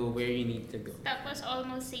to where you need to go. Tapos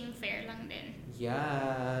almost same fare lang din.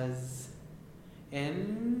 Yes.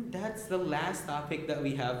 And that's the last topic that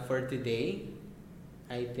we have for today,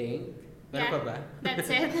 I think. Meron Yeah, pa ba? That's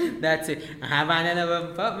it. That's it. Ang haba na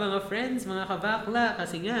naman po, mga friends, mga kabakla,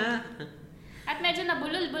 kasi nga. At medyo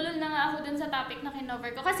nabulol-bulol na nga ako dun sa topic na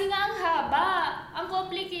kinover ko. Kasi nga ang haba, ang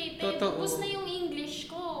complicated. Totoo. Ubus na yung English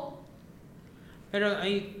ko. Pero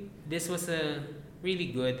this was a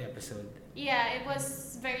really good episode. Yeah, it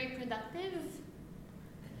was very productive.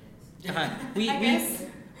 I guess.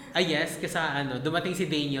 Yes, kasi dumating si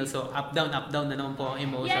Daniel, so up down na naman po ang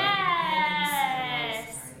emotion.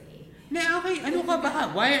 Yes! Sorry. Na, okay, ano ka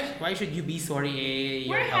ba? Why should you be sorry?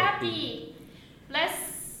 You're We're healthy. happy. Less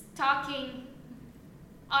talking.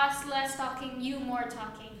 Us less talking, you more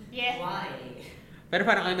talking. Yeah. Why? Pero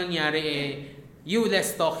parang ang nangyari you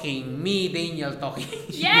less talking, me, Daniel talking.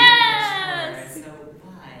 Yes! So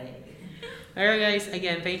why? Alright guys,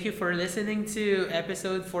 again, thank you for listening to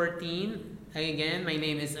episode 14. Again, my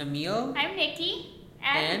name is Emil. I'm Nikki.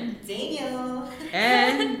 And Daniel.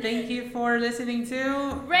 thank you for listening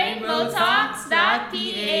to RainbowTalks.ph.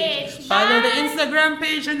 Follow the Bye! Instagram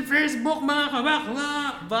page and Facebook mga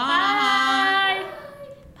kabakla. Bye! Bye!